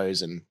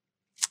shows and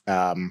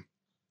I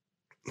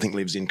think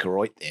lives in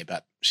Koroit there,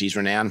 but she's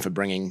renowned for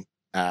bringing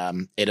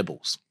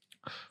edibles.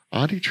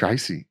 Auntie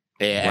Tracy.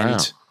 Yeah, Wow.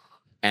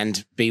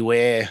 and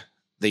beware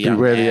the young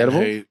Beware the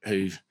man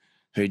edible?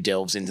 who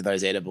delves into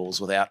those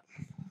edibles without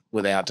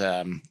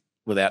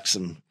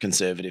some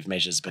conservative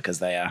measures because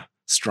they are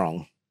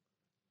strong.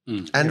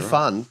 And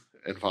fun.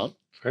 And fun.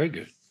 Very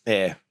good.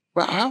 Yeah.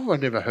 Well, how have I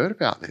never heard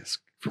about this?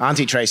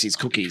 Auntie Tracy's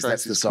Cookies,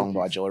 that's the Tracy's song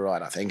by Cookies.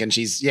 Joyride, I think. And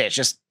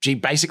she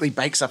basically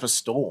bakes up a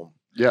storm.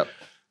 Yep.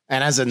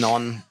 And as a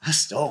non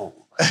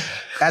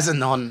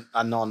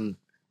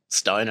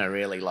stoner,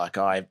 really,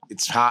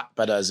 it's hard,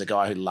 but as a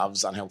guy who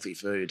loves unhealthy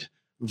food,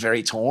 I'm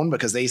very torn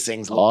because these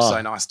things look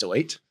so nice to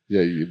eat.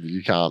 Yeah,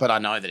 you can't. But I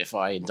know that if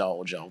I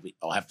indulge,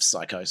 I'll have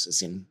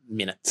psychosis in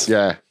minutes.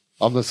 Yeah.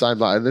 I'm the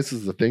same. And this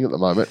is the thing at the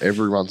moment.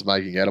 Everyone's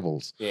making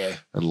edibles. Yeah.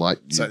 And like,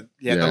 So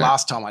the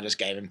last time I just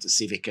gave them to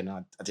Civic and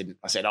I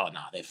said, oh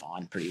no, they're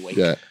fine, pretty weak.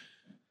 Yeah.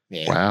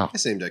 Yeah. Wow. It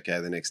seemed okay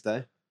the next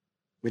day.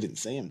 We didn't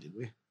see them, did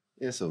we?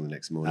 Yeah, saw them the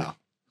next morning.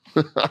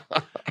 Oh.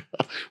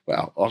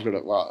 Wow. I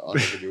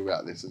never knew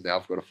about this and now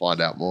I've got to find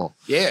out more.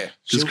 Yeah.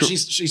 Just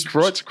She's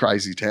Croydon's a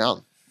crazy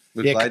town.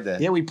 We played there.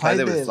 Yeah, we played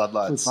there with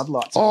floodlights. With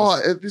floodlights. Oh,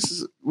 It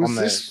this on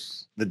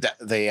this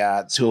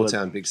the Small tour.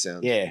 town, big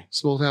sound. Yeah.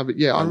 small town? But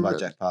yeah, I Owned by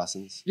remember. Jack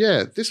Parsons.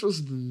 Yeah, this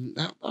was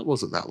that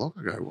wasn't that long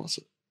ago, was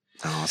it?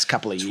 Oh, it's a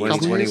couple of years.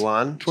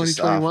 2021.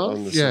 2021?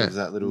 On the Yeah. sort of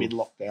that little Mid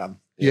lockdown.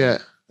 Yeah.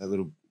 that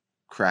little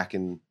crack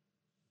in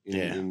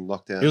Yeah.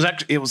 lockdown.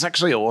 It was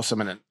actually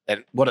awesome, and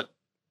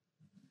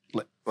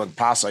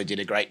Parso did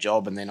a great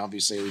job, and then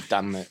obviously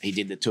he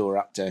did the tour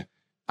up to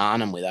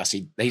Arnhem with us.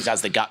 He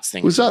does the Guts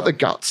thing. Was as that well. the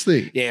Guts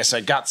thing? Yeah,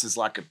 so Guts is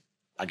like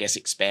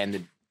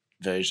expanded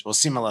version or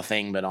similar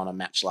thing, but on a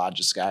much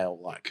larger scale.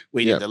 Like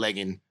we did the leg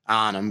in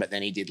Arnhem, but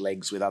then he did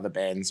legs with other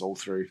bands all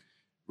through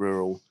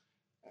rural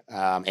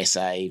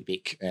SA,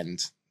 Vic,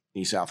 and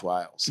New South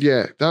Wales.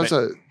 Yeah, that's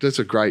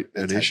a great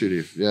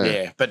initiative.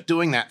 Yeah. But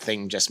doing that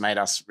thing just made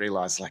us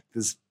realise like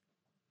there's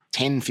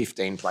 10,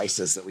 15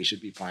 places that we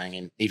should be playing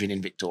in, even in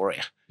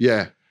Victoria.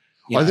 Yeah.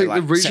 You I know, think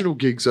like, the regional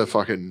gigs are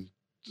fucking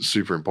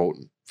super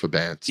important for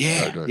bands.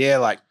 Yeah,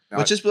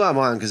 Which just blew my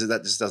mind because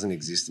that just doesn't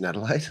exist in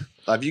Adelaide.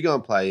 Like if you go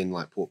and play in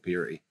like Port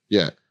Pirie,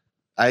 Yeah.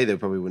 there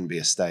probably wouldn't be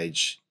a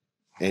stage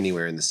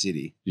anywhere in the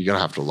city. You're gonna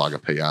have to lug a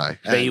PA.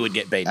 B would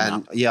get beaten And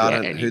up. I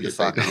don't know and who you the get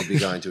fuck beaten would be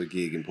going to a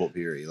gig in Port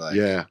Pirie. Like,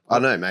 Yeah, I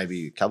don't know,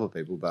 maybe a couple of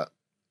people, but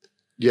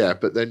yeah,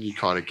 but then you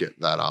kind of get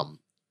that.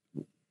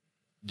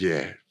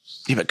 Yeah,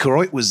 Yeah, but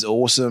Koroit was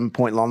awesome.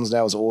 Point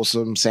Lonsdale was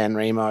awesome. San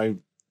Remo,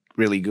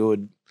 really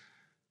good.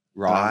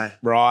 Rye,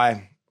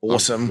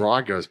 awesome.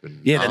 Rygo's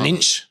been Yeah, the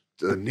Ninch.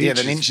 The Ninch, Yeah,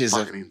 the Ninch is is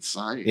fucking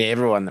insane. Yeah,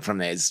 everyone from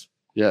there is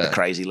a Yeah.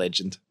 crazy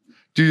legend.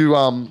 Do you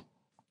have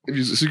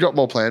you got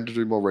more planned to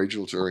do more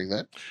regional touring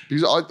then?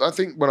 Because I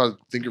think when I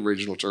think of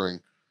regional touring,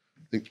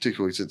 I think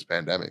particularly since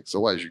pandemic, it's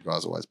always you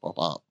guys always pop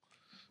up.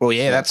 Well,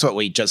 yeah, that's what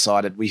we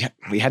decided. We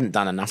hadn't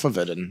done enough of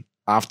it, and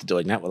after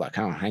doing that, we're like,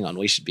 oh, hang on,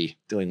 we should be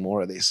doing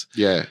more of this.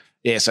 Yeah.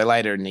 Yeah, so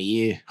later in the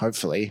year,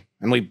 hopefully,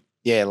 and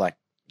like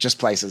just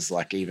places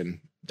like even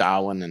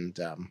Darwin, and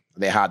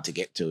they're hard to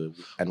get to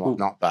and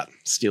whatnot, but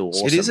still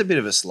awesome. it is a bit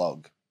of a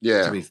slog,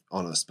 Yeah. to be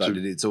honest, but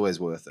it's always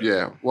worth it.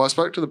 Yeah. Well, I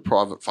spoke to the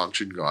private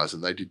function guys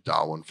and they did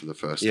Darwin for the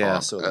first Yeah, I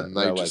time. saw that. And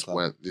they Railway just Club.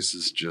 went, this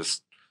is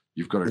just,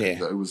 you've got to,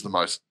 Yeah. it was the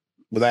most,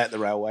 Were they at the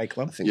Railway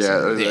Club? I think yeah,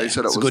 so. they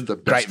said it it's was a good, the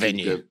great best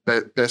venue.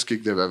 best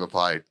gig they've ever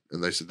played.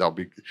 And they said they'll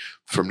be,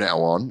 from now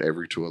on,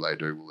 every tour they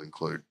do will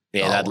include.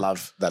 Yeah, Darwin.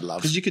 they'd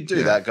love. Because you could do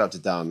Yeah. that, go up to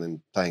Darwin,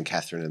 then play in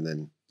Catherine, and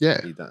then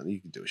Yeah. you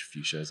could do a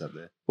few shows up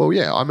there. Well,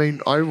 yeah. I mean,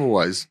 I've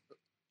always,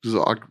 because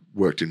I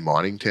worked in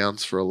mining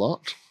towns for a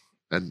lot.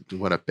 And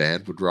when a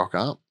band would rock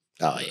up,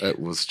 Oh yeah, it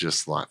was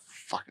just like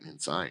fucking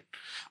insane.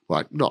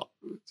 Like not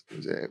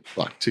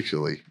like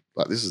particularly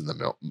like this is in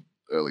the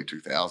early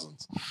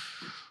 2000s.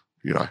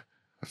 You know,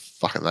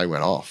 fucking they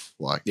went off.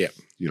 Like Yeah.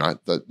 you know,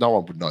 no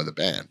one would know the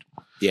band.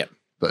 Yeah.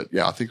 But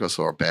yeah, I think I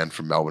saw a band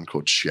from Melbourne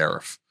called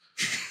Sheriff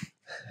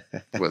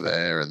were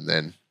there, and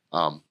then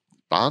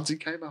Barnesy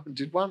came up and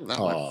did one. And that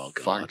went Oh,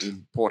 God. fucking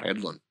in Port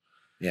Hedland.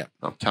 Yeah.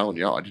 I'm telling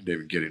you, I didn't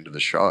even get into the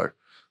show.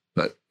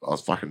 But I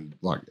was fucking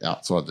like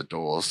outside the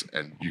doors,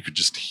 and you could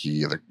just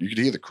hear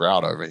the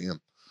crowd over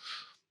him.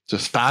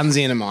 Just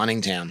Barnesy in a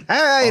mining town.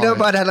 Hey, Oh, don't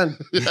bite Helen.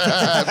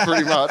 yeah,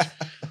 pretty much.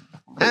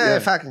 Hey, Yeah.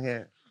 fucking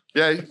yeah.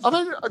 Yeah, I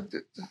mean,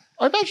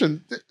 I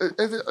imagine.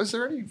 Is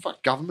there any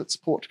government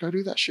support to go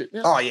do that shit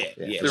now? Oh yeah,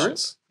 yeah, there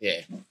lots. is.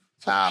 Yeah.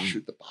 Fucking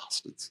shoot the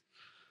bastards.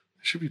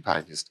 They should be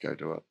paying us to go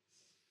do it.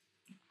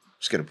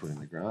 Just got to put in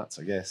the grants,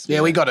 I guess.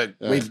 Yeah, we got a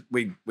Yeah.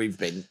 we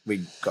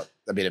got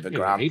a bit of a Yeah,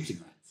 grant. heaps of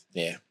grants.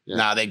 Yeah. Yeah.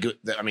 No, they're good.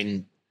 I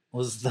mean, That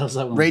was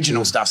that one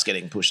regional we stuff's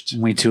getting pushed.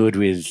 toured- We toured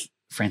with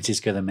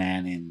Francisco the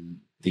Man in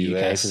the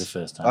UK US. for the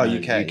first time. Oh, No,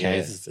 UK,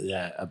 yeah.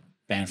 yeah, a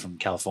band from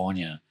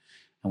California,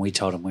 and we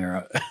told them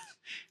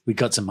we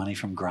got some money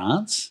from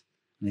grants,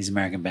 and these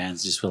American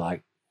bands just were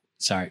like,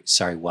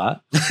 "Sorry,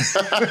 what?"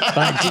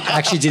 But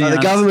actually didn't.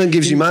 the government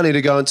gives you money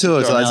to go on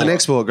tour, so No, it's an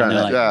export And grant.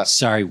 they're like, Yeah.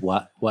 Sorry,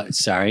 what? What?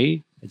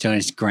 Sorry,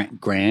 Jonas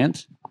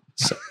Grant.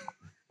 So,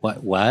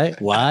 what? Why?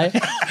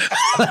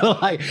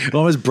 Like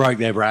almost broke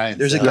their brains.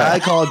 There's a guy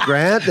called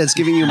Grant that's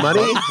giving you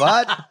money.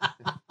 What?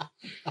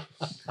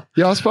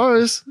 Yeah, I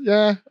suppose.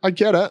 Yeah, I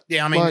get it.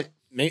 Yeah, I mean,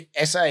 Like-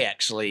 SA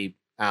actually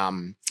they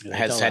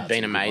has dole had out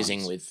been some good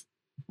amazing ones.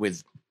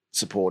 with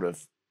support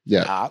of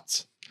Yeah.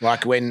 arts.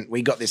 Like when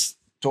we got this,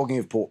 talking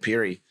of Port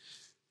Pirie,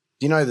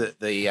 do you know that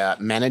the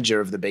manager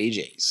of the Bee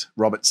Gees,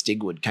 Robert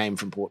Stigwood, came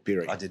from Port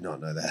Pirie? I did not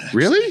know that.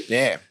 Really?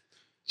 Yeah.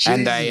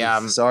 And they,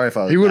 Jesus. Sorry if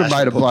I was He would have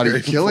bashing made a Port bloody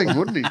Pirie killing,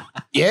 before. wouldn't he?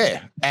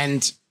 Yeah,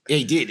 and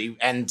he did.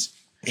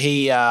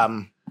 He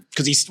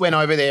because he went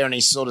over there and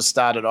he sort of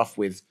started off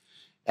with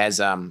as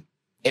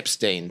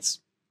Epstein's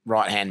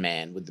right-hand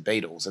man with the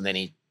Beatles, and then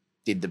he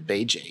did the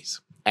Bee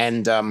Gees.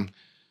 And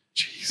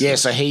Jesus. yeah,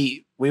 so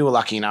we were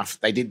lucky enough.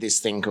 They did this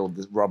thing called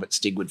the Robert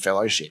Stigwood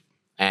Fellowship,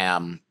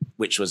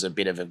 which was a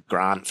bit of a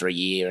grant for a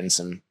year and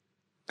some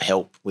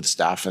help with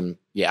stuff. And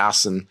yeah,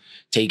 us and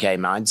TK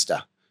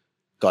Mainster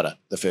got it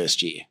the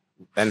first year.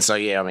 And so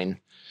yeah, I mean,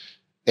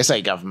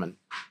 SA government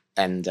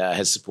and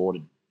has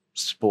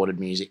supported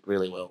music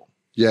really well.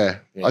 Yeah.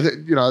 Yeah. I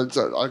think,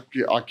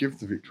 I give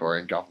the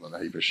Victorian government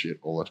a heap of shit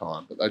all the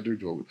time, but they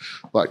do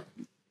like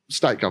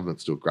state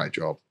governments do a great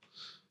job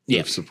Yeah.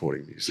 of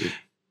supporting music.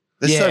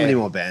 There's so Yeah. many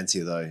more bands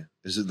here, though.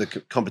 Is it the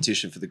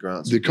competition for the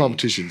grants? The would be-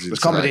 competition's The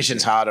insane.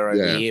 competition's harder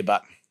over Yeah. here,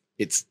 but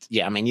it's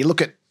I mean, you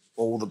look at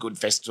all the good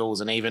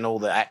festivals and even all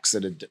the acts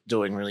that are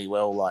doing really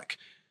well, like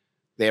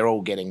they're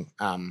all getting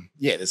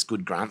there's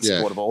good grant Yeah.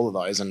 support of all of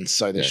those, and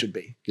so there Yeah. should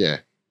be. Yeah.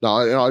 No,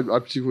 I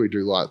particularly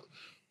do like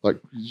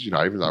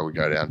even though we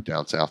go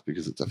down south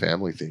because it's a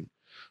family thing,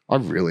 I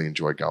really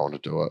enjoy going to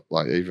do it.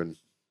 Like even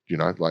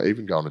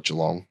going to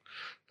Geelong,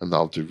 and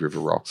they'll do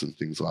River Rocks and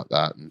things like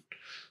that, and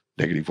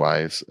Negative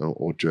Waves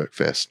or Jerk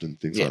Fest and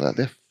things Yeah. like that.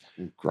 They're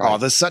fucking great. Oh,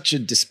 there's such a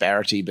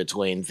disparity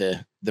between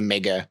the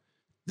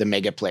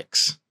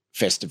megaplex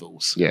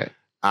festivals, yeah.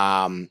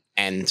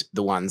 and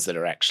the ones that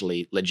are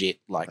actually legit,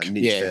 like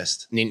Ninch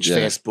Fest. Ninch Yeah.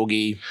 Fest,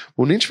 Boogie.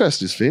 Well, Ninch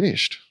Fest is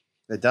finished.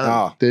 They're done.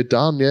 Oh, They're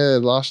done. Yeah,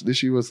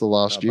 this year was the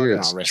last Oh, year. bugger.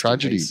 It's Oh, rest in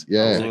tragedy. peace.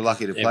 Yeah, We were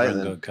lucky to play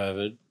Everyone them. got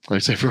COVID. I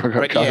guess everyone got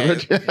But yeah.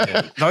 COVID.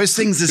 Yeah. those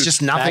things. There's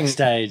just nothing.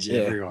 Backstage,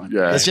 Yeah. everyone.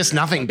 Yeah. There's just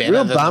nothing better.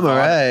 Real than bummer,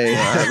 the vibe. eh?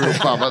 Yeah, real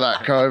bummer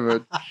that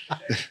COVID.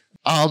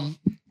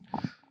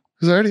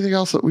 Is there anything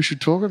else that we should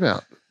talk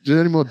about? Is there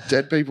any more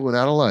dead people in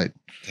Adelaide?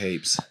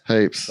 Heaps.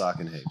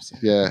 Fucking heaps.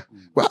 Yeah.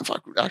 Well,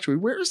 fuck, actually,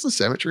 where is the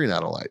cemetery in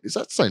Adelaide? Is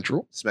that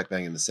central? Smack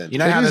bang in the centre. You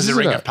know how It there's is, a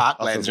ring isn't of it? parklands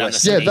around the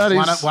west. city? Yeah,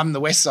 that is- One on the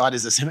west side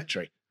is a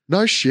cemetery.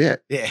 No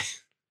shit. Yeah.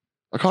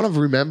 I kind of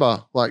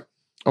remember, like,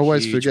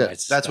 always Huge forget.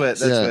 waste of That's where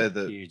space. Yeah.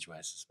 the Huge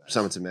waste of space.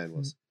 Somerton man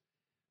was.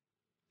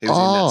 He was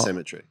in Oh. that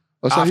cemetery.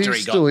 Oh, so After he's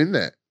he still in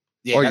there.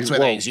 Yeah, Oh, that's you- where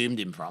well- they exhumed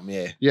him from.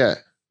 Yeah. Yeah.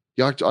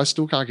 Yeah, I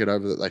still can't get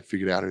over that they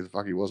figured out who the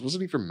fuck he was.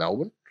 Wasn't he from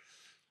Melbourne?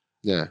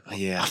 Yeah. Oh,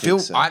 yeah,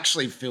 I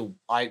actually feel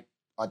I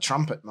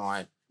trumpet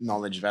my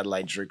knowledge of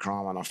Adelaide true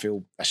crime, and I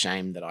feel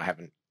ashamed that I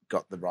haven't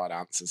got the right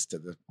answers to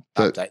the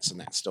But- updates on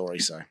that story.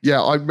 So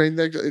Yeah, I mean,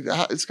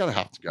 it's going to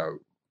have to go.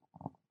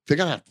 They're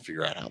going to have to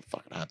figure out how the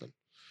fuck it happened.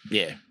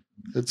 yeah,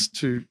 It's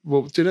too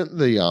well. Didn't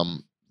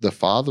the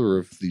father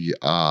of the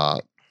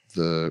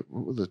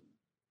what were the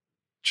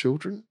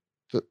children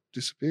that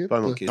disappeared?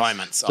 Beaumont The- kids.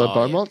 Beaumont's. So oh,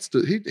 Beaumont's,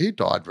 he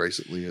died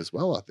recently as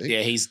well. I think.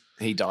 Yeah,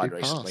 he died He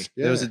recently. passed,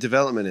 There was a yeah.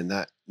 development in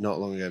that not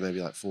long ago,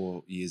 maybe like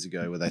 4 years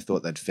ago, where they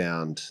thought they'd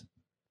found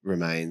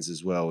remains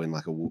as well in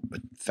like a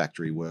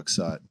factory work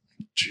site.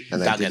 Jeez.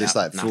 And they Dug did it this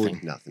up, like full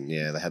nothing. nothing.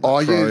 Yeah, they had Oh,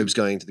 like yeah. probes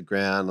going into the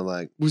ground and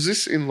like Was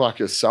this in like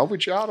a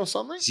salvage yard or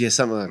something? yeah,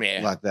 something like,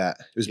 Yeah. like that.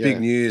 It was Yeah.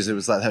 big news. It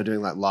was like they were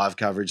doing like live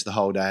coverage the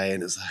whole day,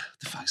 and it was like, what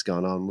the fuck's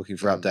going on? Looking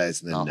for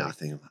updates, and then Nothing.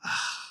 nothing. I'm like,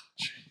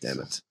 damn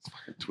it. It's a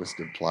fucking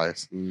twisted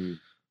place. Mm.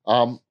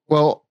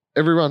 Well,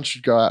 everyone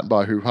should go out and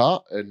buy Hoo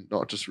Ha and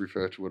not just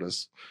refer to it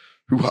as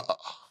Hoo Ha.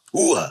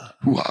 Ooh-ah.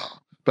 Hoo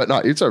Ha. But no,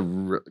 it's a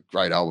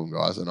great album,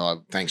 guys, and I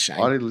Thanks, Shane.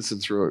 only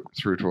listened through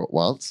to it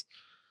once,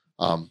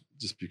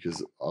 just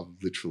because I've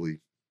literally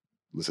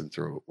listened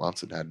through it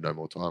once and had no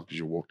more time because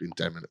you walked in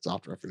 10 minutes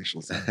after I finished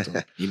listening to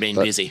it. You've been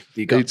But busy.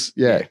 You got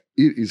It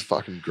is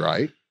fucking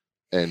great,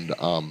 and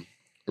I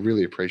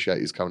really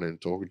appreciate you coming in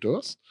and talking to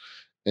us.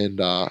 And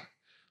I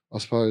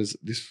suppose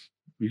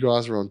you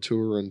guys are on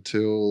tour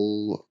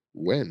until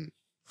when?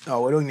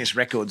 Oh, we're doing this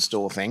record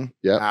store thing.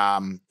 Yeah.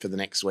 For the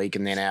next week,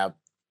 and then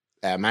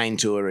our main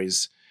tour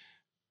is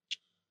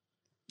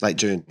Late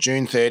June.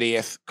 June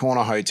 30th,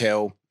 Corner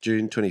Hotel.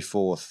 June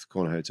 24th,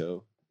 Corner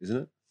Hotel, isn't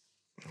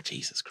it?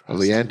 Jesus Christ. Well,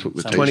 Leanne took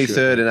the So t-shirt.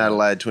 23rd in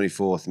Adelaide,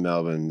 24th in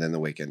Melbourne, then the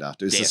weekend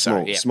after. It's Yeah, a small,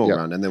 sorry, yeah. small Yeah.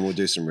 run, and then we'll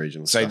do some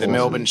regional So stuff. the Awesome.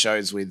 Melbourne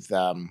shows with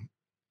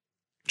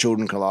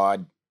Children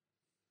Collide,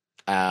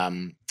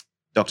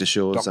 Dr.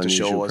 Shaw's Dr.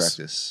 Unusual Shaw's.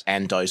 Practice.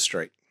 and Doe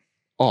Street.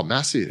 Oh,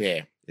 massive.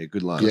 Yeah. Yeah,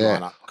 good line. Yeah.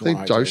 lineup. I think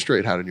Corner Doe Hotel.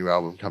 Street had a new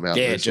album come out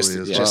Yeah,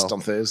 recently just as well.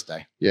 on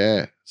Thursday.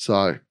 Yeah.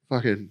 So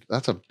fucking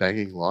that's a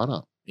banging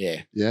lineup.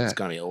 Yeah. Yeah. It's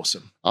going to be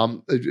awesome.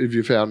 Have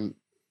you found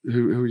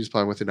who are you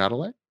playing with in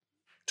Adelaide?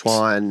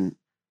 Twine,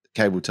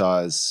 Cable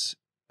Ties,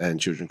 and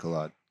Children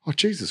Collide. Oh,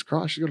 Jesus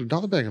Christ, you got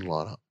another banging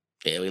lineup.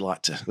 Yeah, we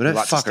like to. We don't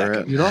like to fuck stack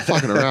around. it. You're not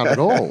fucking around at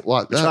all.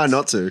 Like We that. try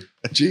not to.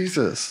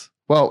 Jesus.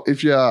 Well,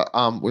 if you're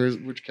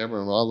which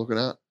camera am I looking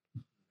at?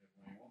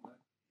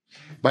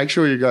 Make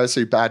sure you go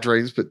see Bad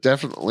Dreams, but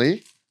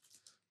definitely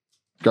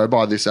go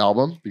buy this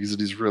album because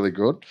it is really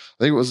good.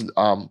 I think it was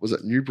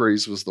it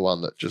Newbury's was the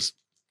one that just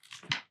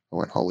I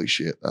went, holy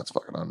shit, that's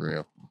fucking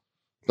unreal.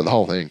 But the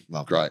whole thing,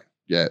 Love great.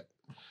 Yeah.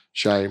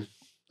 Shame.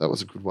 That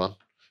was a good one.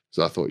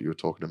 Because I thought you were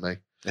talking to me.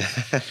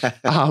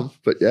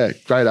 But yeah,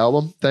 great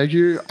album. Thank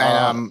you.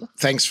 And,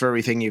 thanks for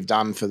everything you've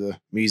done for the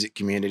music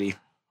community.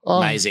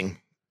 Amazing.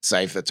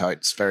 Save the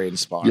totes. Very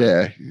inspiring.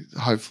 Yeah,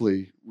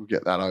 hopefully we'll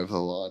get that over the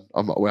line.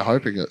 We're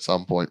hoping at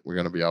some point we're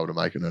going to be able to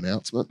make an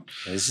announcement.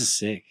 This is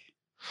sick.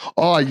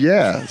 Oh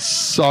yeah,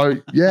 so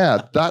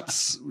yeah,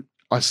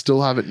 I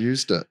still haven't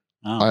used it.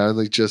 Oh, I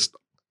only just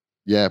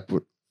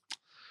but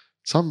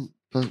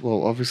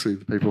obviously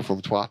the people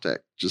from Twatek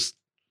just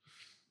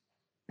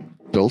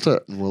built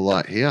it and were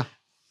like, here,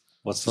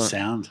 what's the so-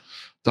 sound?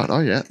 don't know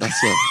yet.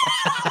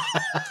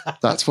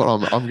 That's what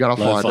I'm going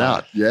to find Lo-fi.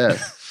 out. Yeah,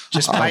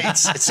 Just play. It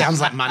sounds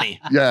like money.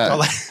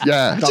 yeah,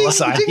 yeah. Dollar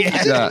sign.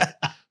 Yeah. Yeah,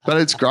 but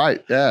it's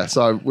great. Yeah,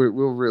 so we're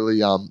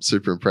really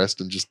super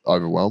impressed and just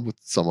overwhelmed with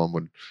someone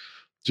would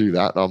do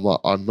that. And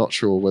I'm not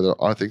sure whether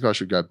I think I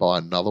should go buy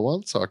another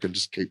one so I can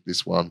just keep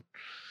this one.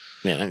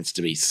 Yeah, it needs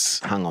to be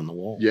hung on the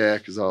wall. Yeah,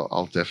 because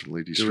I'll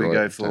definitely destroy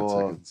go it in 10 for-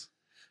 seconds.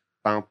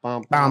 Bum,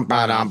 bum, Bum, bum, ba,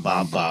 bum, dum,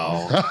 bum, bum,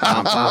 bum.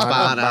 bum, bum,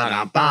 bum,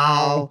 bum,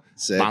 bum.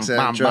 Sex Bum,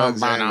 bum, and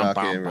drugs bum, and bum, rock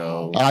bum, and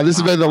roll. bum. This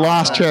has been the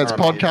Last Chance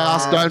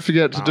podcast. Don't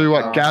forget to do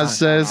what Gaz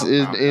says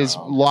is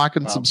like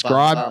and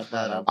subscribe.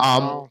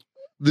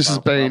 This has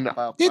been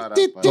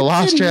the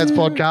Last Chance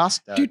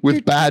podcast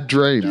with Bad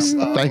Dreams.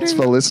 Thanks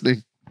for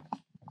listening.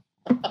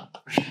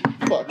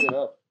 Fuck it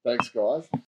up. Thanks, guys.